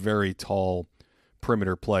just a very tall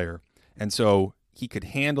perimeter player. And so he could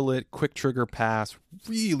handle it, quick trigger pass,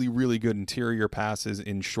 really, really good interior passes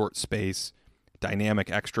in short space,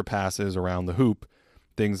 dynamic extra passes around the hoop,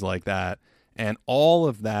 things like that. And all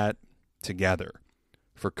of that together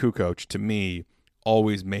for Kukoc, to me,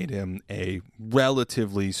 always made him a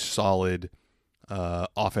relatively solid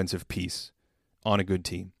offensive piece on a good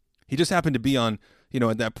team. He just happened to be on,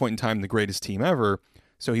 at that point in time, the greatest team ever,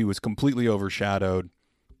 so he was completely overshadowed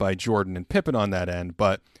by Jordan and Pippen on that end.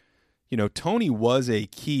 But, Tony was a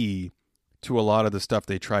key to a lot of the stuff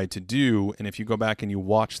they tried to do, and if you go back and you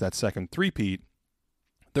watch that second three-peat,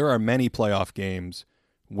 there are many playoff games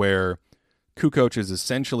where Kukoc is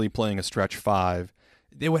essentially playing a stretch 5.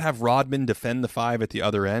 They would have Rodman defend the 5 at the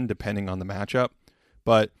other end, depending on the matchup,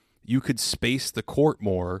 but you could space the court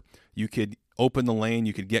more. You could open the lane.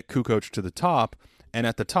 You could get Kukoc to the top, and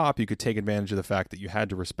at the top, you could take advantage of the fact that you had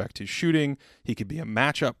to respect his shooting. He could be a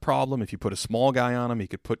matchup problem. If you put a small guy on him, he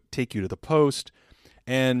could take you to the post,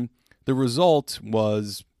 and the result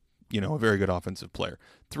was, a very good offensive player.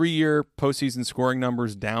 3-year postseason scoring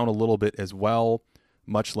numbers down a little bit as well,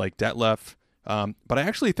 much like Detlef. But I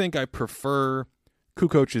actually think I prefer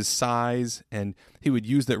Kukoc's size, and he would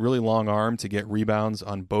use that really long arm to get rebounds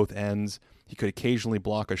on both ends. He could occasionally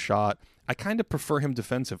block a shot. I kind of prefer him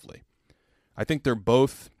defensively. I think they're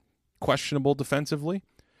both questionable defensively,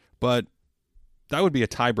 but that would be a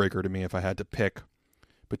tiebreaker to me if I had to pick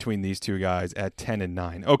between these two guys at 10 and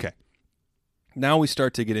 9. Okay, now we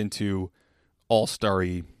start to get into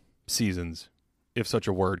all-starry seasons, if such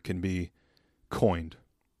a word can be coined.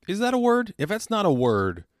 Is that a word? If that's not a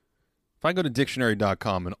word, if I go to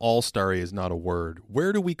dictionary.com and all-starry is not a word,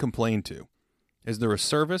 where do we complain to? Is there a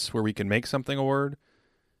service where we can make something a word?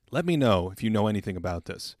 Let me know if you know anything about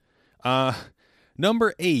this.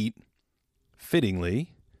 Number 8,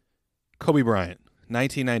 fittingly, Kobe Bryant,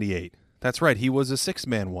 1998. That's right, he was a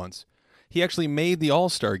 6-man once. He actually made the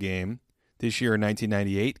All-Star game this year in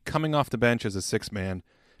 1998, coming off the bench as a 6-man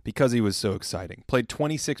because he was so exciting. Played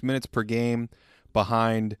 26 minutes per game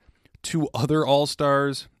behind 2 other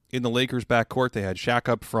All-Stars in the Lakers backcourt, they had Shaq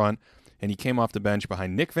up front, and he came off the bench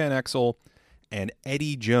behind Nick Van Exel and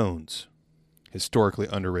Eddie Jones, historically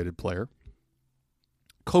underrated player.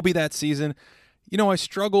 Kobe that season, I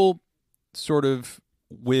struggle sort of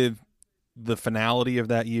with the finality of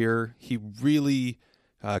that year. He really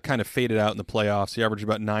kind of faded out in the playoffs. He averaged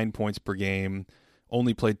about 9 points per game,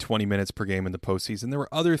 only played 20 minutes per game in the postseason. There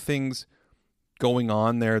were other things going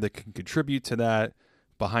on there that can contribute to that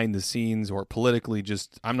behind the scenes or politically.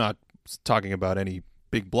 I'm not talking about any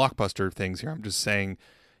big blockbuster things here. I'm just saying,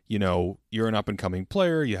 you're an up-and-coming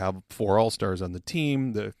player. You have 4 All-Stars on the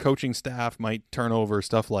team. The coaching staff might turn over,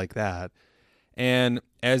 stuff like that. And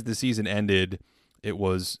as the season ended, it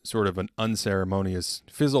was sort of an unceremonious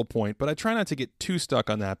fizzle point. But I try not to get too stuck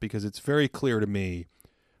on that because it's very clear to me,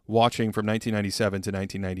 watching from 1997 to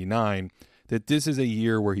 1999, that this is a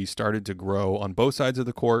year where he started to grow on both sides of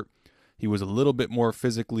the court. He was a little bit more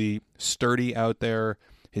physically sturdy out there.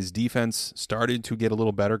 His defense started to get a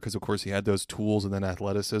little better because, of course, he had those tools and then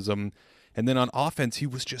athleticism. And then on offense, he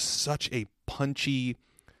was just such a punchy,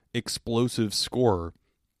 explosive scorer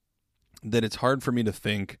that it's hard for me to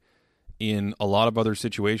think in a lot of other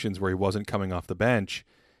situations where he wasn't coming off the bench,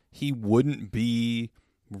 he wouldn't be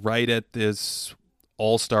right at this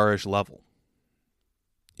all-star-ish level.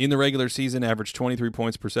 In the regular season, averaged 23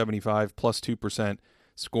 points per 75, plus 2%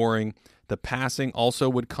 scoring. The passing also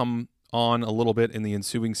would come on a little bit in the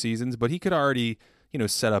ensuing seasons, but he could already,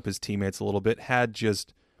 set up his teammates a little bit, had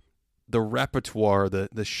just the repertoire,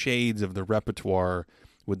 the shades of the repertoire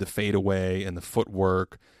with the fadeaway and the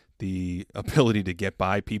footwork, the ability to get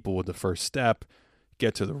by people with the first step,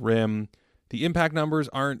 get to the rim. The impact numbers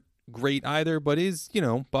aren't great either, but is,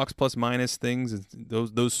 box plus minus things,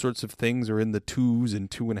 those sorts of things are in the 2s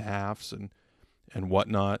and 2.5s and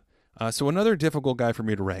whatnot. So another difficult guy for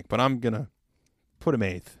me to rank, but I'm going to put him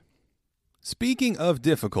 8th. Speaking of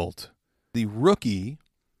difficult, the rookie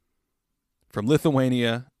from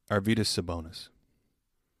Lithuania, Arvydas Sabonis.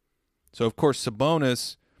 So, of course,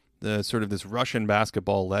 Sabonis, the sort of this Russian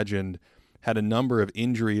basketball legend, had a number of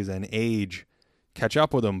injuries and age catch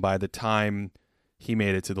up with him by the time he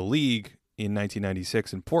made it to the league in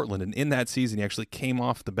 1996 in Portland. And in that season, he actually came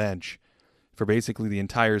off the bench for basically the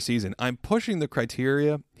entire season. I'm pushing the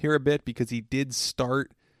criteria here a bit because he did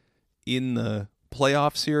start in the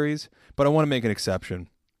playoff series, but I want to make an exception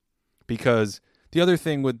because the other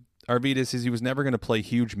thing with Arvydas is he was never going to play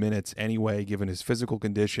huge minutes anyway, given his physical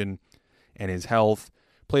condition and his health.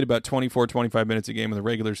 Played about 24, 25 minutes a game in the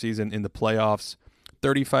regular season. In the playoffs,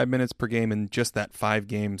 35 minutes per game in just that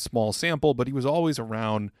 5-game small sample, but he was always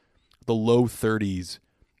around the low 30s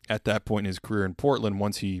at that point in his career in Portland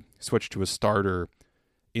once he switched to a starter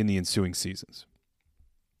in the ensuing seasons.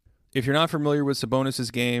 If you're not familiar with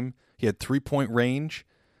Sabonis' game, he had 3-point range.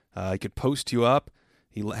 He could post you up.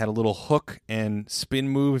 He had a little hook and spin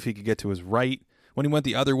move if he could get to his right. When he went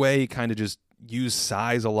the other way, he kind of just used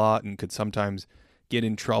size a lot and could sometimes get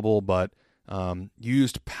in trouble, but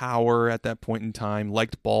used power at that point in time,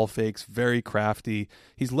 liked ball fakes, very crafty.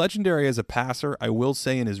 He's legendary as a passer. I will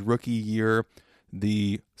say in his rookie year,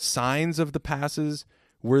 the signs of the passes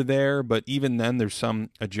were there, but even then there's some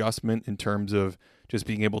adjustment in terms of just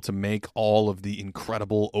being able to make all of the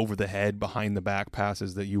incredible over-the-head, behind-the-back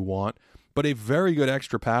passes that you want. But a very good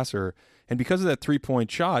extra passer, and because of that 3-point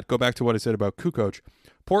shot, go back to what I said about Kukoc,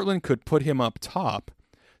 Portland could put him up top,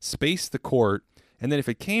 space the court, and then if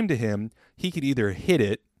it came to him, he could either hit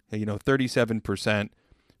it, 37%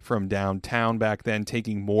 from downtown back then,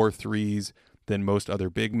 taking more threes than most other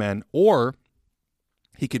big men, or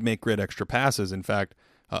he could make great extra passes. In fact,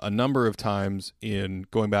 a number of times in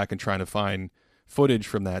going back and trying to find footage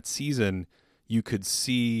from that season, you could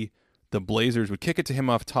see the Blazers would kick it to him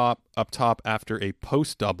up top after a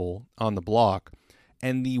post double on the block,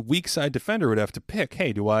 and the weak side defender would have to pick,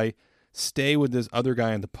 hey, do I stay with this other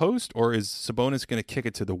guy in the post, or is Sabonis going to kick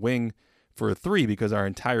it to the wing for a 3 because our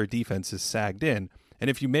entire defense is sagged in? And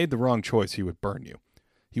if you made the wrong choice, he would burn you.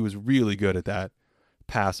 He was really good at that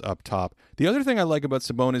pass up top. The other thing I like about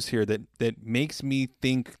Sabonis here that makes me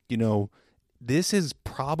think, this is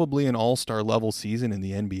probably an all-star level season in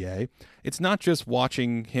the NBA. It's not just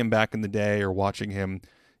watching him back in the day or watching him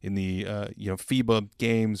in the FIBA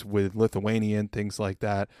games with Lithuania and things like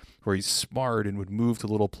that, where he's smart and would move to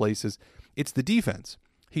little places. It's the defense.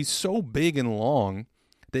 He's so big and long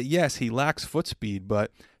that, yes, he lacks foot speed,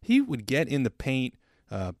 but he would get in the paint,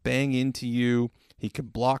 bang into you. He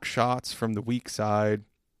could block shots from the weak side.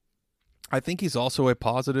 I think he's also a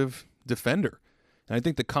positive defender. And I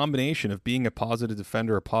think the combination of being a positive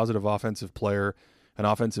defender, a positive offensive player, an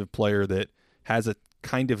offensive player that has a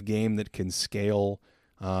kind of game that can scale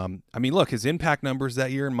I mean, look, his impact numbers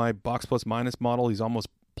that year in my box plus minus model, he's almost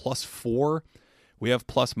 +4. We have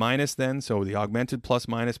plus minus then, so the augmented plus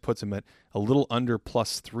minus puts him at a little under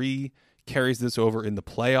 +3, carries this over in the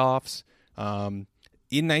playoffs.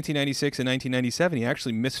 In 1996 and 1997, he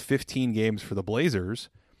actually missed 15 games for the Blazers,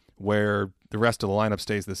 where the rest of the lineup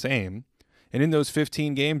stays the same. And in those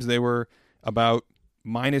 15 games, they were about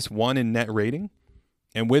 -1 in net rating,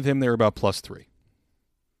 and with him, they're about +3.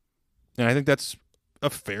 And I think that's a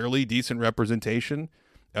fairly decent representation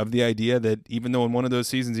of the idea that even though in one of those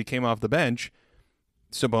seasons he came off the bench,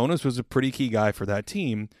 Sabonis was a pretty key guy for that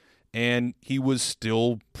team, and he was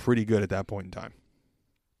still pretty good at that point in time.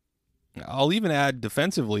 I'll even add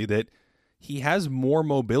defensively that he has more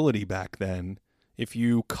mobility back then. If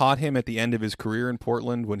you caught him at the end of his career in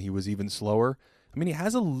Portland when he was even slower, I mean, he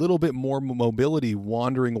has a little bit more mobility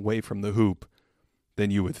wandering away from the hoop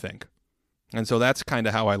than you would think. And so that's kind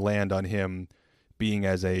of how I land on him being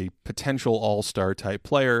as a potential all-star type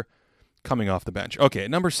player coming off the bench. Okay,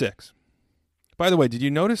 at number 6. By the way, did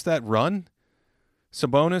you notice that run?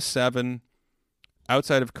 Sabonis 7,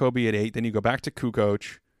 outside of Kobe at 8. Then you go back to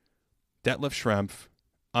Kukoc, Detlef Schrempf,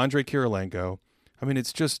 Andrei Kirilenko. I mean,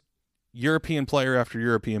 it's just European player after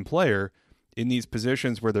European player in these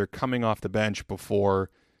positions where they're coming off the bench before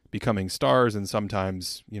becoming stars and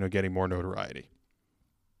sometimes, getting more notoriety.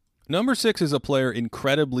 Number 6 is a player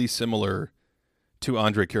incredibly similar to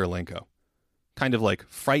Andrei Kirilenko. Kind of like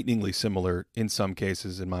frighteningly similar in some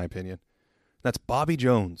cases, in my opinion. That's Bobby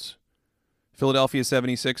Jones. Philadelphia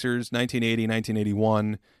 76ers, 1980,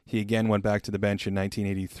 1981. He again went back to the bench in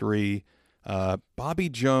 1983. Bobby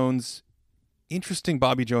Jones, interesting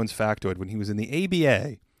Bobby Jones factoid. When he was in the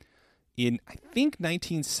ABA in, I think,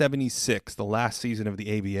 1976, the last season of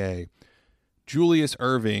the ABA, Julius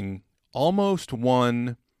Erving almost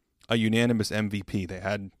won a unanimous MVP. They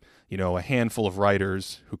had, a handful of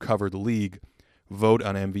writers who covered the league vote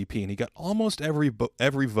on MVP, and he got almost every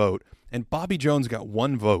vote, and Bobby Jones got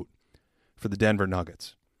 1 vote for the Denver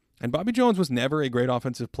Nuggets. And Bobby Jones was never a great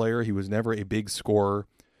offensive player. He was never a big scorer.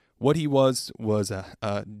 What he was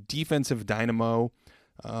a defensive dynamo,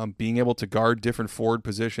 being able to guard different forward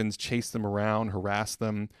positions, chase them around, harass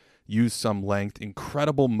them, use some length,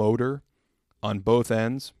 incredible motor on both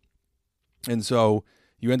ends. And so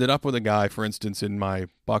you ended up with a guy, for instance, in my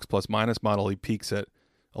box plus minus model, he peaks at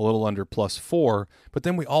a little under +4. But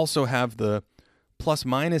then we also have the plus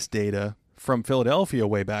minus data from Philadelphia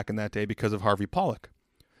way back in that day because of Harvey Pollack.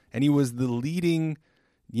 And he was the leading,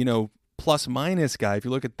 plus minus guy, if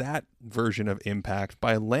you look at that version of impact,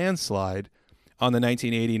 by a landslide on the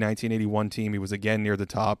 1980-1981 team. He was again near the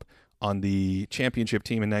top on the championship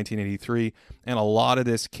team in 1983. And a lot of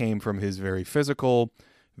this came from his very physical,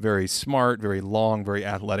 very smart, very long, very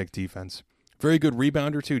athletic defense. Very good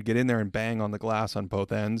rebounder, too. He'd get in there and bang on the glass on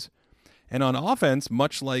both ends. And on offense,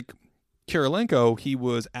 much like Kirilenko, he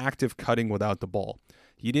was active cutting without the ball.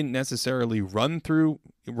 He didn't necessarily run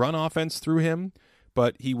offense through him,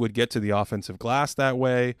 but he would get to the offensive glass that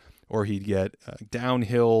way, or he'd get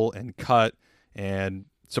downhill and cut, and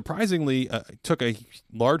surprisingly took a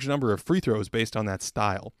large number of free throws based on that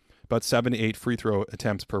style. About 7 to 8 free throw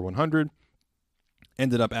attempts per 100.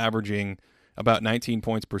 Ended up averaging about 19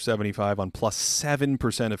 points per 75 on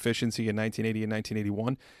 +7% efficiency in 1980 and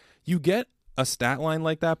 1981. You get a stat line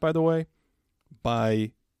like that, by the way,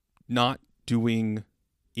 by not doing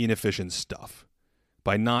inefficient stuff,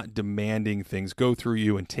 by not demanding things go through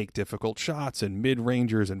you and take difficult shots and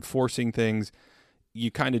mid-rangers and forcing things. You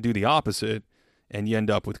kind of do the opposite, and you end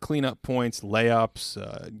up with cleanup points,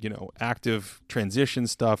 layups, active transition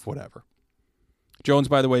stuff, whatever. Jones,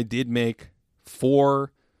 by the way, did make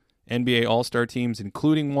 4 NBA All-Star teams,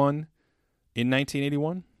 including one in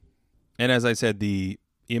 1981. And as I said, the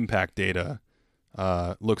impact data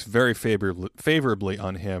looks very favorably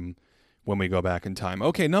on him when we go back in time.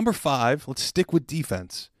 Okay, number 5, let's stick with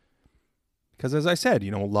defense. Because as I said,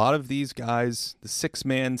 a lot of these guys, the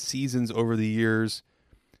 6-man seasons over the years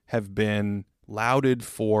have been lauded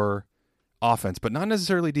for offense, but not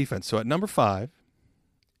necessarily defense. So at number 5,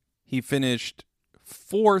 he finished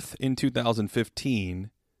 4th in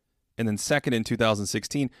 2015, and then 2nd in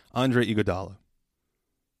 2016, Andre Iguodala,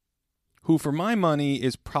 who for my money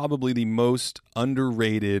is probably the most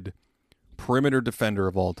underrated perimeter defender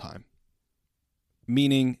of all time.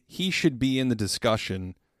 Meaning he should be in the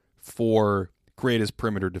discussion for greatest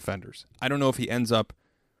perimeter defenders. I don't know if he ends up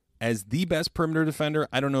as the best perimeter defender.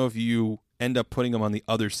 I don't know if you end up putting him on the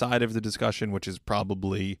other side of the discussion, which is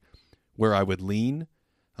probably where I would lean.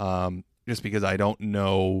 Just because I don't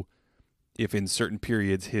know if in certain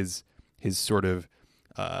periods his sort of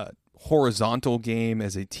horizontal game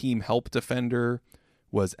as a team help defender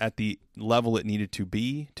was at the level it needed to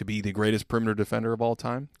be the greatest perimeter defender of all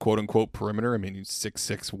time, quote unquote perimeter. I mean, he's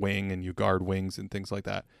 6'6" wing and you guard wings and things like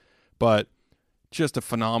that. But just a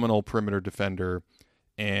phenomenal perimeter defender,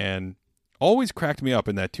 and always cracked me up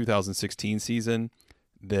in that 2016 season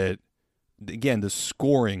that, again, the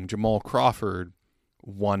scoring, Jamal Crawford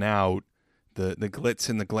won out, the glitz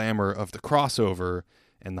and the glamour of the crossover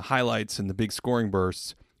and the highlights and the big scoring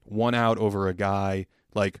bursts won out over a guy.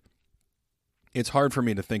 Like, it's hard for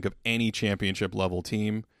me to think of any championship level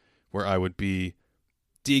team where I would be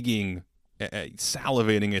digging,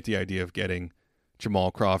 salivating at the idea of getting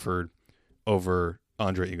Jamal Crawford over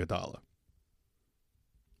Andre Iguodala.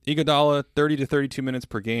 Iguodala, 30 to 32 minutes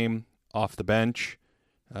per game off the bench.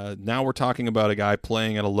 Now we're talking about a guy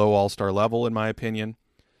playing at a low all-star level, in my opinion.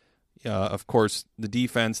 Of course, the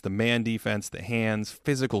defense, the man defense, the hands,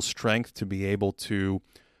 physical strength to be able to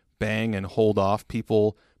bang and hold off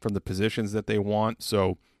people from the positions that they want.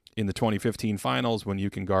 So in the 2015 finals, when you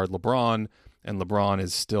can guard LeBron and LeBron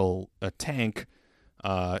is still a tank,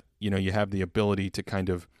 you have the ability to kind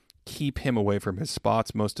of keep him away from his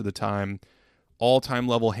spots most of the time. All-time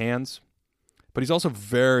level hands, but he's also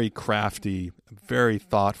very crafty, very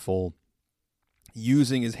thoughtful,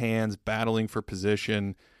 using his hands, battling for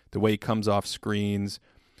position, the way he comes off screens.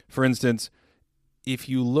 For instance, if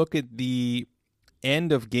you look at the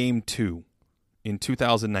end of Game 2 in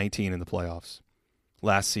 2019 in the playoffs,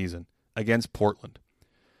 last season, against Portland,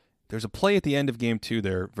 there's a play at the end of Game 2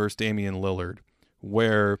 there versus Damian Lillard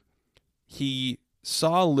where he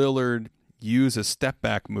saw Lillard use a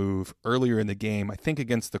step-back move earlier in the game, I think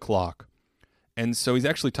against the clock. And so he's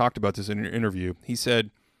actually talked about this in an interview. He said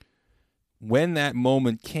when that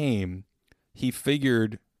moment came, he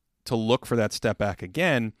figured to look for that step-back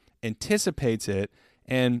again, anticipates it,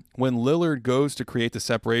 and when Lillard goes to create the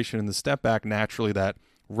separation in the step-back, naturally that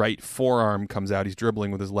right forearm comes out. He's dribbling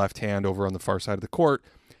with his left hand over on the far side of the court.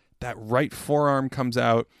 That right forearm comes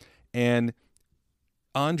out, and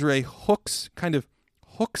Andre kind of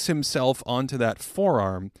hooks himself onto that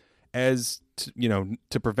forearm as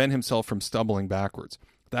to prevent himself from stumbling backwards.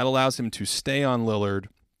 That allows him to stay on Lillard.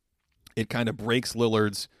 It kind of breaks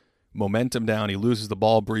Lillard's momentum down. He loses the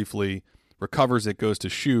ball briefly, recovers it, goes to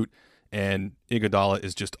shoot, and Iguodala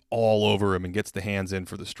is just all over him and gets the hands in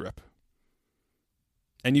for the strip.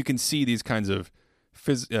 And you can see these kinds of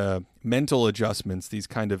mental adjustments, these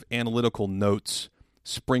kind of analytical notes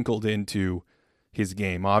sprinkled into his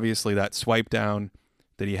game. Obviously, that swipe down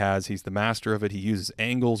that he has, he's the master of it. He uses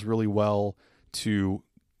angles really well to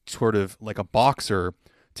sort of like a boxer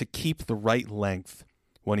to keep the right length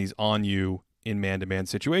when he's on you in man-to-man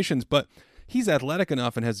situations. But he's athletic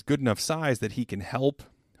enough and has good enough size that he can help.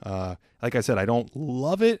 Like I said, I don't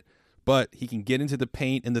love it, but he can get into the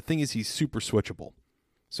paint. And the thing is, he's super switchable.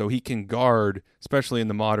 So he can guard, especially in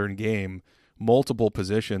the modern game, multiple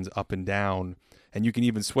positions up and down. And you can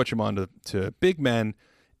even switch him on to big men.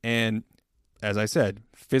 And as I said,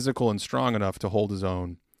 physical and strong enough to hold his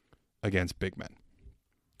own against big men.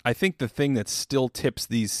 I think the thing that still tips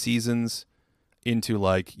these seasons into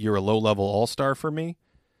like you're a low-level all-star for me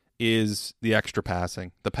is the extra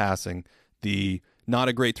passing, the not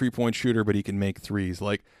a great three-point shooter, but he can make threes.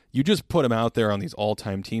 Like, you just put him out there on these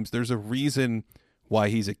all-time teams. There's a reason why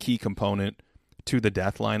he's a key component to the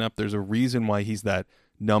death lineup. There's a reason why he's that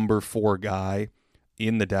number 4 guy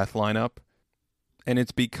in the death lineup. And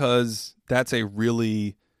it's because that's a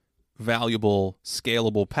really valuable,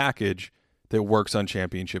 scalable package that works on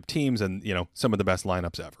championship teams and, some of the best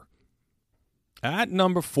lineups ever. At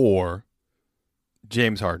number 4,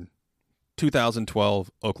 James Harden,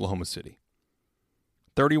 2012 Oklahoma City.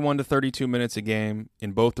 31 to 32 minutes a game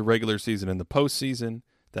in both the regular season and the postseason.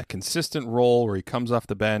 That consistent role where he comes off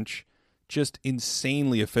the bench, just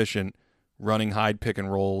insanely efficient, running high pick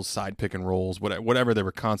and rolls, side pick and rolls, whatever they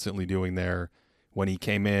were constantly doing there when he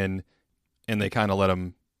came in, and they kind of let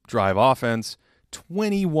him drive offense.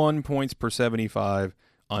 21 points per 75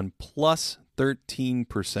 on plus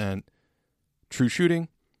 13% true shooting.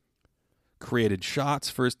 Created shots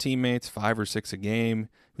for his teammates, 5 or 6 a game.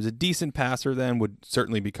 He was a decent passer then, would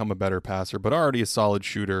certainly become a better passer, but already a solid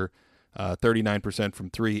shooter. 39% from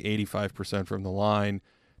 3, 85% from the line.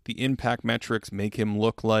 The impact metrics make him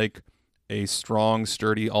look like a strong,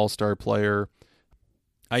 sturdy all-star player.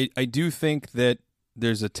 I do think that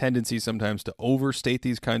there's a tendency sometimes to overstate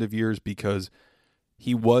these kind of years because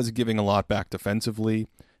he was giving a lot back defensively.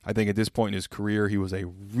 I think at this point in his career, he was a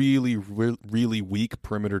really, really weak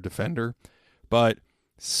perimeter defender, but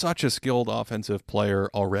such a skilled offensive player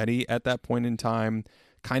already at that point in time.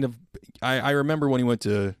 I remember when he went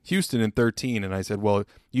to Houston in 2013, and I said, well,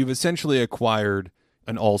 you've essentially acquired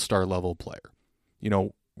an all-star level player.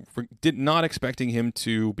 did not expecting him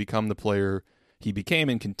to become the player he became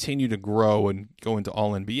and continue to grow and go into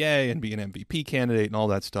All-NBA and be an MVP candidate and all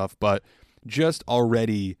that stuff. But just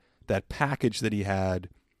already that package that he had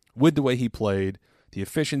with the way he played, the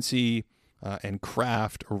efficiency and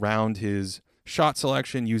craft around his shot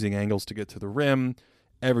selection, using angles to get to the rim,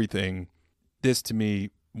 everything. This, to me,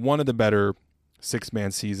 one of the better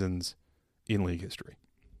six-man seasons in league history.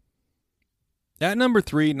 At number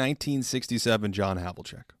 3, 1967, John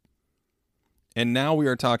Havlicek. And now we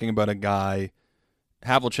are talking about a guy,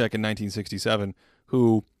 Havlicek in 1967,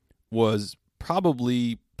 who was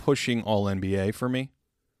probably pushing All-NBA for me.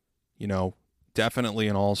 Definitely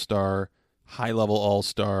an all-star, high-level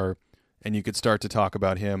all-star, and you could start to talk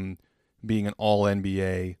about him being an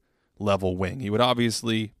All-NBA level wing. He would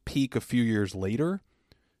obviously peak a few years later,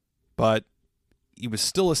 but he was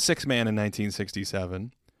still a six-man in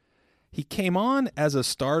 1967. He came on as a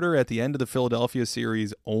starter at the end of the Philadelphia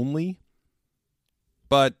series only,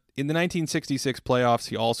 but in the 1966 playoffs,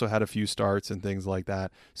 he also had a few starts and things like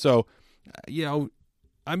that. So,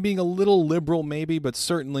 I'm being a little liberal maybe, but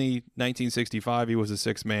certainly 1965 he was a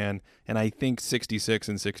six-man, and I think 66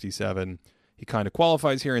 and 67 he kind of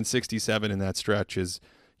qualifies here, and 67 in that stretch is,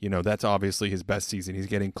 that's obviously his best season. He's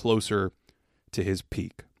getting closer to his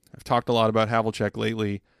peak. I've talked a lot about Havlicek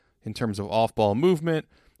lately in terms of off-ball movement,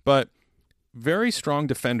 but very strong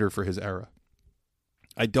defender for his era.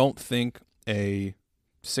 I don't think a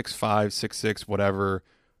 6'5", 6'6", whatever,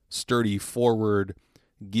 sturdy forward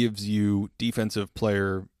gives you defensive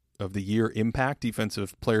player of the year impact,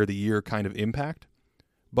 defensive player of the year kind of impact.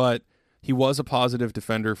 But he was a positive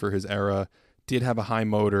defender for his era, did have a high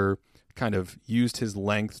motor, kind of used his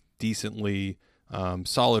length decently,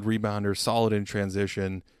 solid rebounder, solid in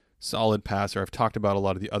transition, solid passer. I've talked about a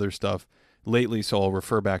lot of the other stuff lately, so I'll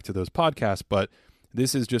refer back to those podcasts, but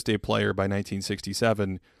this is just a player by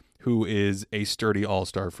 1967 who is a sturdy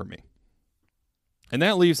all-star for me. And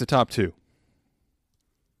that leaves the top 2.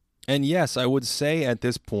 And yes, I would say at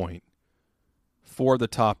this point, for the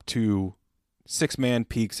top 2 six-man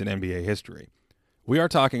peaks in NBA history, we are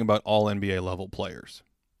talking about All-NBA level players.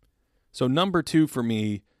 So number 2 for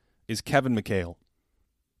me is Kevin McHale,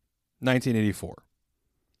 1984.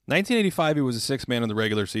 1985, he was a six-man in the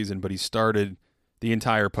regular season, but he started the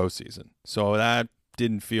entire postseason. So that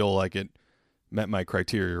didn't feel like it met my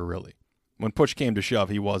criteria, really. When push came to shove,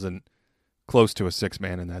 he wasn't close to a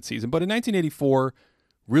six-man in that season. But in 1984,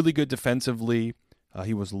 really good defensively.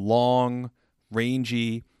 He was long,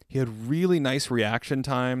 rangy. He had really nice reaction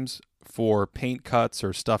times for paint cuts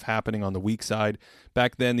or stuff happening on the weak side.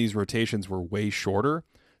 Back then, these rotations were way shorter,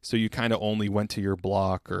 so you kind of only went to your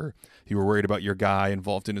block, or you were worried about your guy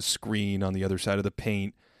involved in a screen on the other side of the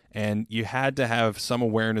paint, and you had to have some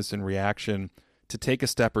awareness and reaction to take a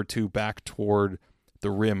step or two back toward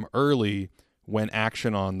the rim early when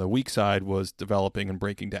action on the weak side was developing and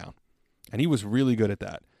breaking down. And he was really good at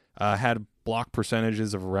that. Had block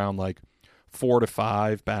percentages of around 4 to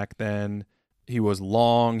 5 back then. He was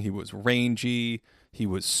long, he was rangy, he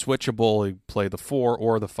was switchable. He'd play the 4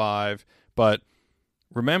 or the 5. But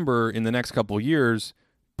remember, in the next couple of years,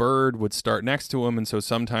 Bird would start next to him, and so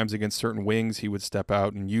sometimes against certain wings, he would step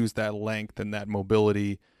out and use that length and that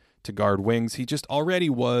mobility to guard wings. He just already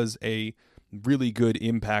was a really good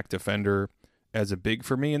impact defender as a big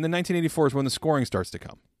for me. And then 1984 is when the scoring starts to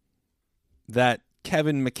come. That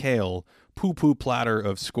Kevin McHale poo-poo platter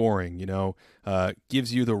of scoring,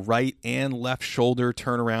 gives you the right and left shoulder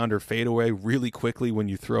turnaround or fadeaway really quickly when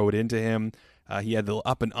you throw it into him. He had the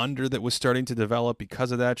up and under that was starting to develop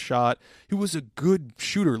because of that shot. He was a good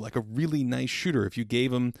shooter, like a really nice shooter. If you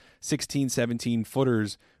gave him 16, 17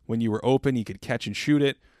 footers when you were open, he could catch and shoot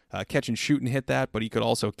it. Catch and shoot and hit that, but he could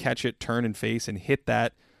also catch it, turn and face, and hit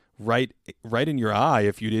that right in your eye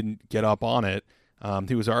if you didn't get up on it.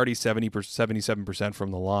 He was already 77%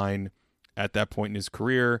 from the line at that point in his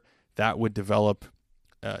career. That would develop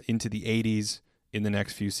into the 80s in the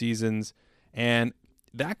next few seasons. And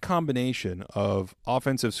that combination of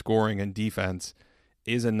offensive scoring and defense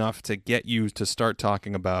is enough to get you to start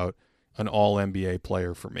talking about an all-NBA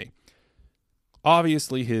player for me.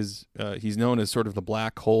 Obviously, he's known as sort of the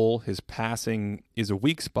black hole. His passing is a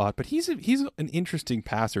weak spot, but he's an interesting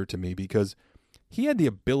passer to me because he had the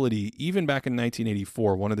ability, even back in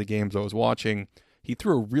 1984, one of the games I was watching, he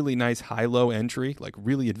threw a really nice high-low entry,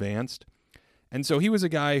 really advanced. And so he was a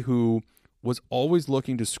guy who was always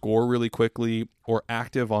looking to score really quickly or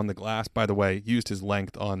active on the glass. By the way, used his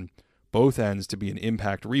length on both ends to be an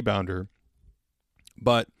impact rebounder.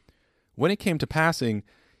 But when it came to passing,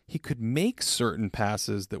 he could make certain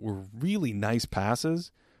passes that were really nice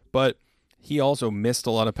passes, but he also missed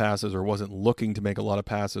a lot of passes or wasn't looking to make a lot of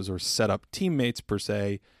passes or set up teammates per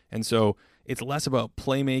se. And so it's less about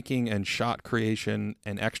playmaking and shot creation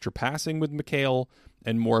and extra passing with McHale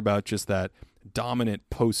and more about just that dominant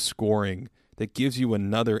post scoring that gives you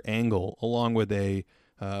another angle along with a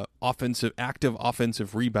active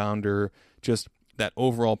offensive rebounder, just that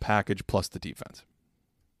overall package plus the defense.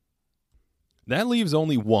 That leaves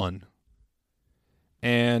only one.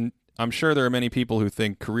 And I'm sure there are many people who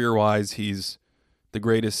think career-wise he's the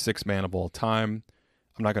greatest six man of all time.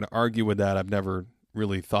 I'm not going to argue with that. I've never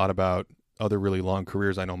really thought about other really long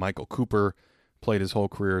careers. I know Michael Cooper played his whole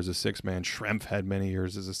career as a six man. Schrempf had many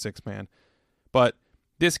years as a six man. But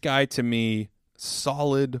this guy, to me,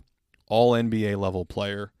 solid all NBA level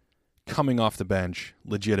player coming off the bench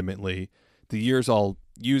legitimately. The years I'll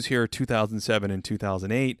use here, 2007 and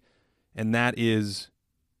 2008, and that is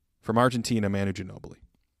from Argentina, Manu Ginobili.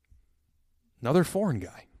 Another foreign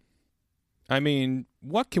guy. I mean,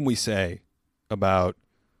 what can we say about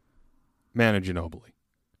Manu Ginobili?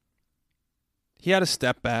 He had a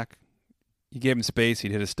step back. You gave him space,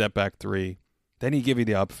 he'd hit a step back three. Then he'd give you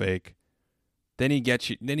the up fake. Then he'd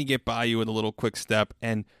get by you with a little quick step.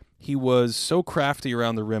 And he was so crafty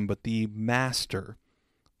around the rim, but the master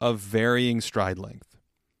of varying stride length,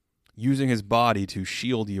 using his body to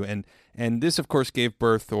shield you. And this, of course, gave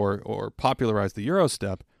birth or popularized the Euro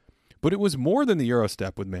step. But it was more than the Euro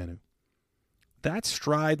step with Manu. That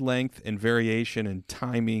stride length and variation and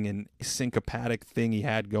timing and syncopatic thing he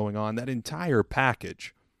had going on, that entire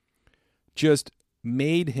package just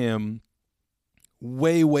made him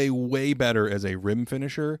way, way, way better as a rim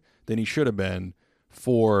finisher than he should have been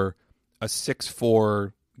for a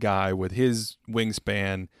 6'4" guy with his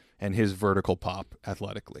wingspan and his vertical pop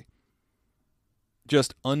athletically.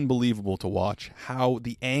 Just unbelievable to watch how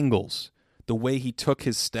the angles, the way he took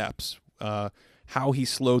his steps, how he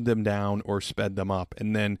slowed them down or sped them up,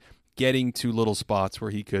 and then getting to little spots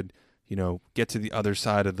where he could, get to the other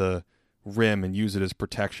side of the rim and use it as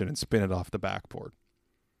protection and spin it off the backboard.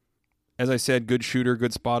 As I said, good shooter,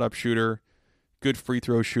 good spot-up shooter, good free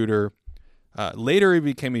throw shooter. Later, he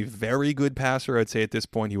became a very good passer. I'd say at this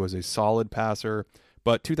point he was a solid passer.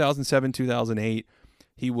 But 2007, 2008,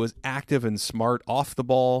 he was active and smart off the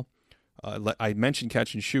ball. I mentioned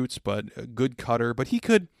catch and shoots, but a good cutter. But he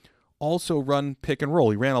could also run pick and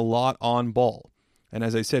roll. He ran a lot on ball. And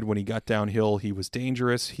as I said, when he got downhill, he was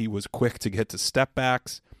dangerous. He was quick to get to step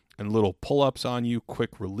backs and little pull-ups on you,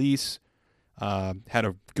 quick release. Had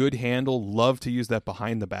a good handle, loved to use that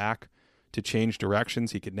behind the back to change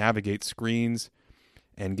directions. He could navigate screens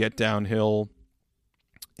and get downhill.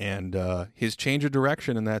 And his change of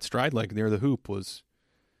direction in that stride leg near the hoop was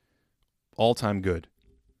all-time good.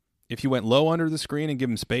 If you went low under the screen and give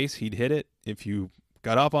him space, he'd hit it. If you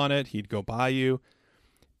got up on it, he'd go by you.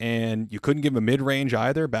 And you couldn't give him a mid-range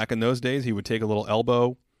either. Back in those days, he would take a little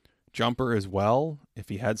elbow jumper as well if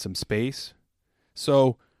he had some space.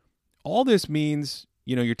 So all this means,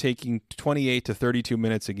 you're taking 28 to 32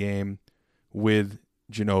 minutes a game with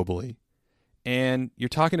Ginobili. And you're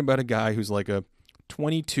talking about a guy who's like a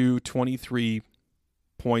 22, 23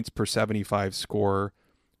 points per 75 scorer,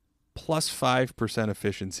 plus 5%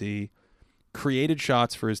 efficiency, created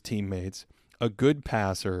shots for his teammates, a good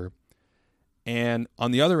passer, and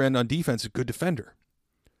on the other end, on defense, a good defender.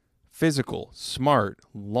 Physical, smart,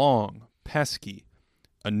 long, pesky,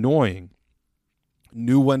 annoying,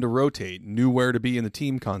 knew when to rotate, knew where to be in the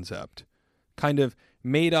team concept, kind of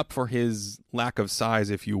made up for his lack of size,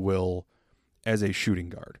 if you will, as a shooting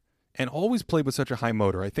guard, and always played with such a high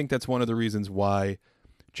motor. I think that's one of the reasons why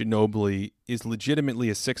Ginobili is legitimately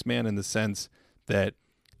a six-man in the sense that,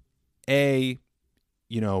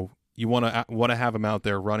 you want to have him out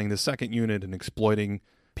there running the second unit and exploiting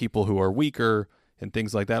people who are weaker and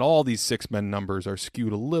things like that. All these six-men numbers are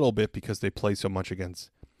skewed a little bit because they play so much against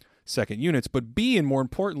second units. But B, and more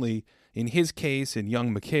importantly, in his case, in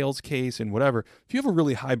young McHale's case, and whatever, if you have a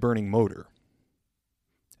really high-burning motor,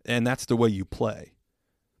 and that's the way you play,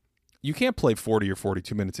 you can't play 40 or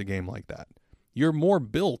 42 minutes a game like that. You're more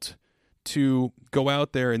built to go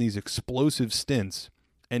out there in these explosive stints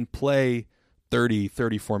and play 30,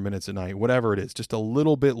 34 minutes a night, whatever it is, just a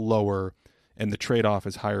little bit lower, and the trade-off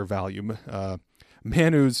is higher value.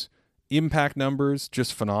 Manu's impact numbers,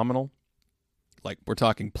 just phenomenal. Like, we're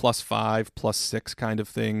talking +5, +6 kind of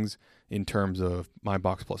things in terms of my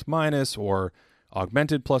box plus minus or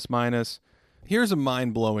augmented plus minus. Here's a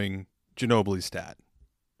mind-blowing Ginobili stat.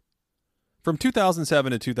 From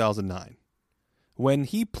 2007 to 2009, when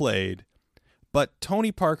he played, but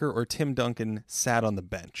Tony Parker or Tim Duncan sat on the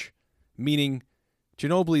bench, meaning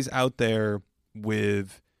Ginobili's out there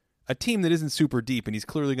with a team that isn't super deep, and he's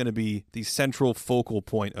clearly going to be the central focal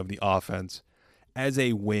point of the offense as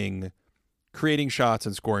a wing, creating shots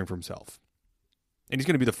and scoring for himself. And he's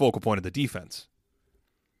going to be the focal point of the defense.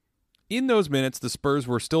 In those minutes, the Spurs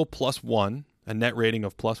were still +1, a net rating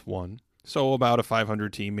of +1, so about a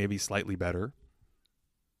 500 team, maybe slightly better.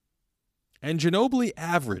 And Ginobili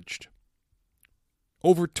averaged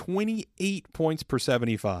over 28 points per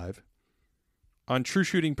 75 on true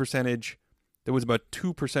shooting percentage that was about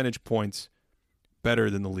 2 percentage points better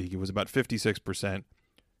than the league. It was about 56%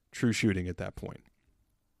 true shooting at that point.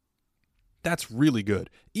 That's really good.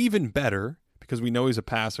 Even better, because we know he's a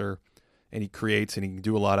passer and he creates and he can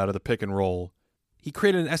do a lot out of the pick and roll. He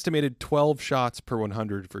created an estimated 12 shots per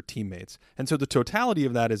 100 for teammates. And so the totality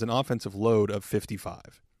of that is an offensive load of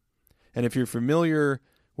 55. And if you're familiar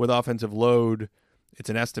with offensive load, it's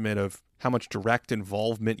an estimate of how much direct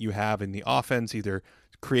involvement you have in the offense, either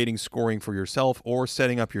creating scoring for yourself or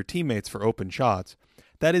setting up your teammates for open shots.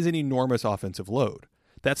 That is an enormous offensive load.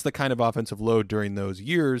 That's the kind of offensive load during those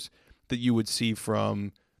years that you would see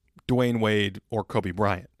from Dwayne Wade or Kobe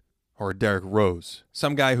Bryant or Derrick Rose,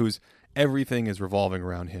 some guy whose everything is revolving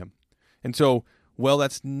around him. And so, well,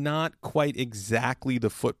 that's not quite exactly the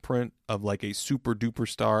footprint of like a super duper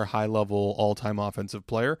star, high level, all-time offensive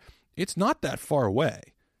player. It's not that far away.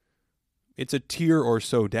 It's a tier or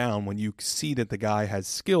so down when you see that the guy has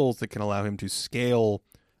skills that can allow him to scale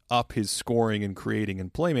up his scoring and creating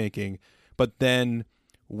and playmaking. But then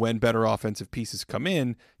when better offensive pieces come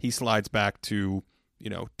in, he slides back to,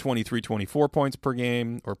 23, 24 points per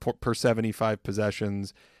game or per 75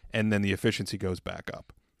 possessions, and then the efficiency goes back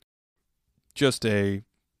up. Just a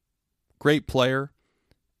great player,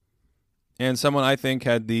 and someone I think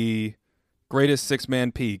had the greatest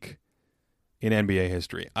six-man peak in NBA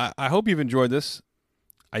history. I hope you've enjoyed this.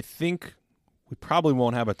 I think we probably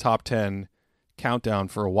won't have a top 10 countdown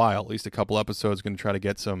for a while, at least a couple episodes. Going to try to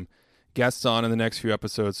get some guests on in the next few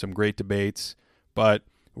episodes, some great debates. But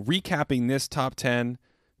recapping this top 10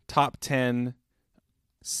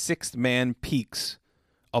 sixth-man peaks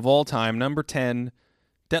of all time. Number 10,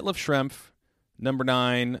 Detlef Schrempf. Number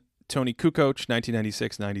 9, Tony Kukoc,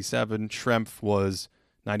 1996-97. Schrempf was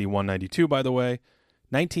 91-92, by the way.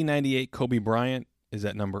 1998, Kobe Bryant is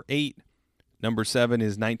at number 8. Number 7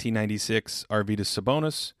 is 1996, Arvydas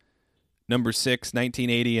Sabonis. Number 6,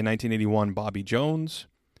 1980 and 1981, Bobby Jones.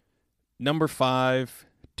 Number 5,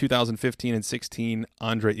 2015 and 16,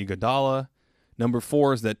 Andre Iguodala. Number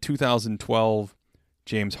 4 is that 2012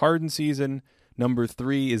 James Harden season. Number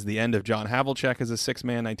 3 is the end of John Havlicek as a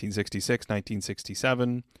six-man,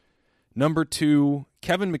 1966-1967. Number 2,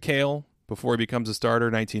 Kevin McHale, before he becomes a starter,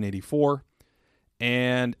 1984.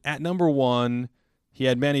 And at number 1, he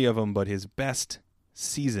had many of them, but his best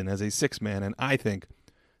season as a six-man, and I think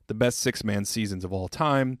the best six-man seasons of all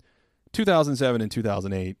time, 2007 and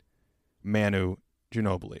 2008, Manu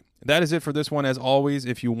Ginobili. That is it for this one. As always,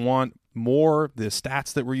 if you want more of the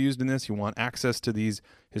stats that were used in this, you want access to these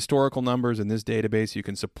historical numbers in this database, you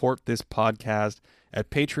can support this podcast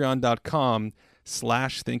at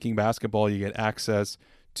patreon.com/thinkingbasketball. You get access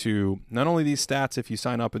to not only these stats if you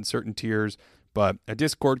sign up in certain tiers, but a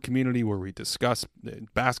Discord community where we discuss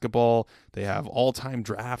basketball. They have all-time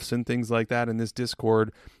drafts and things like that in this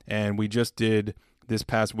Discord. And we just did this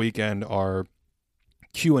past weekend our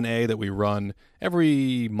Q&A that we run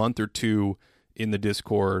every month or two in the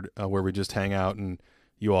Discord, where we just hang out and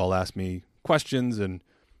you all ask me questions and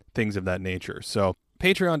things of that nature. So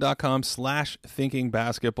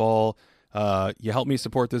patreon.com/thinkingbasketball. You help me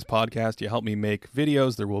support this podcast. You help me make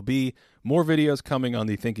videos. There will be more videos coming on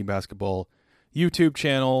the Thinking Basketball YouTube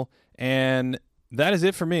channel. And that is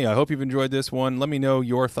it for me. I hope you've enjoyed this one. Let me know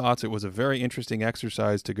your thoughts. It was a very interesting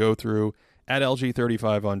exercise to go through at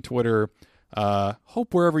LG35 on Twitter.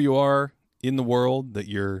 Hope wherever you are in the world that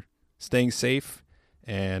you're staying safe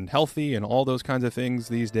and healthy and all those kinds of things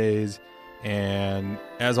these days. And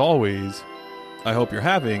as always, I hope you're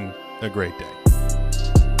having a great day.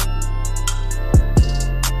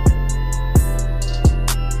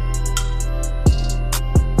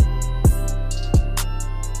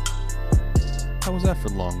 How was that for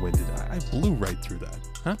long-winded? I blew right through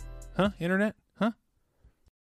that. Huh? Internet?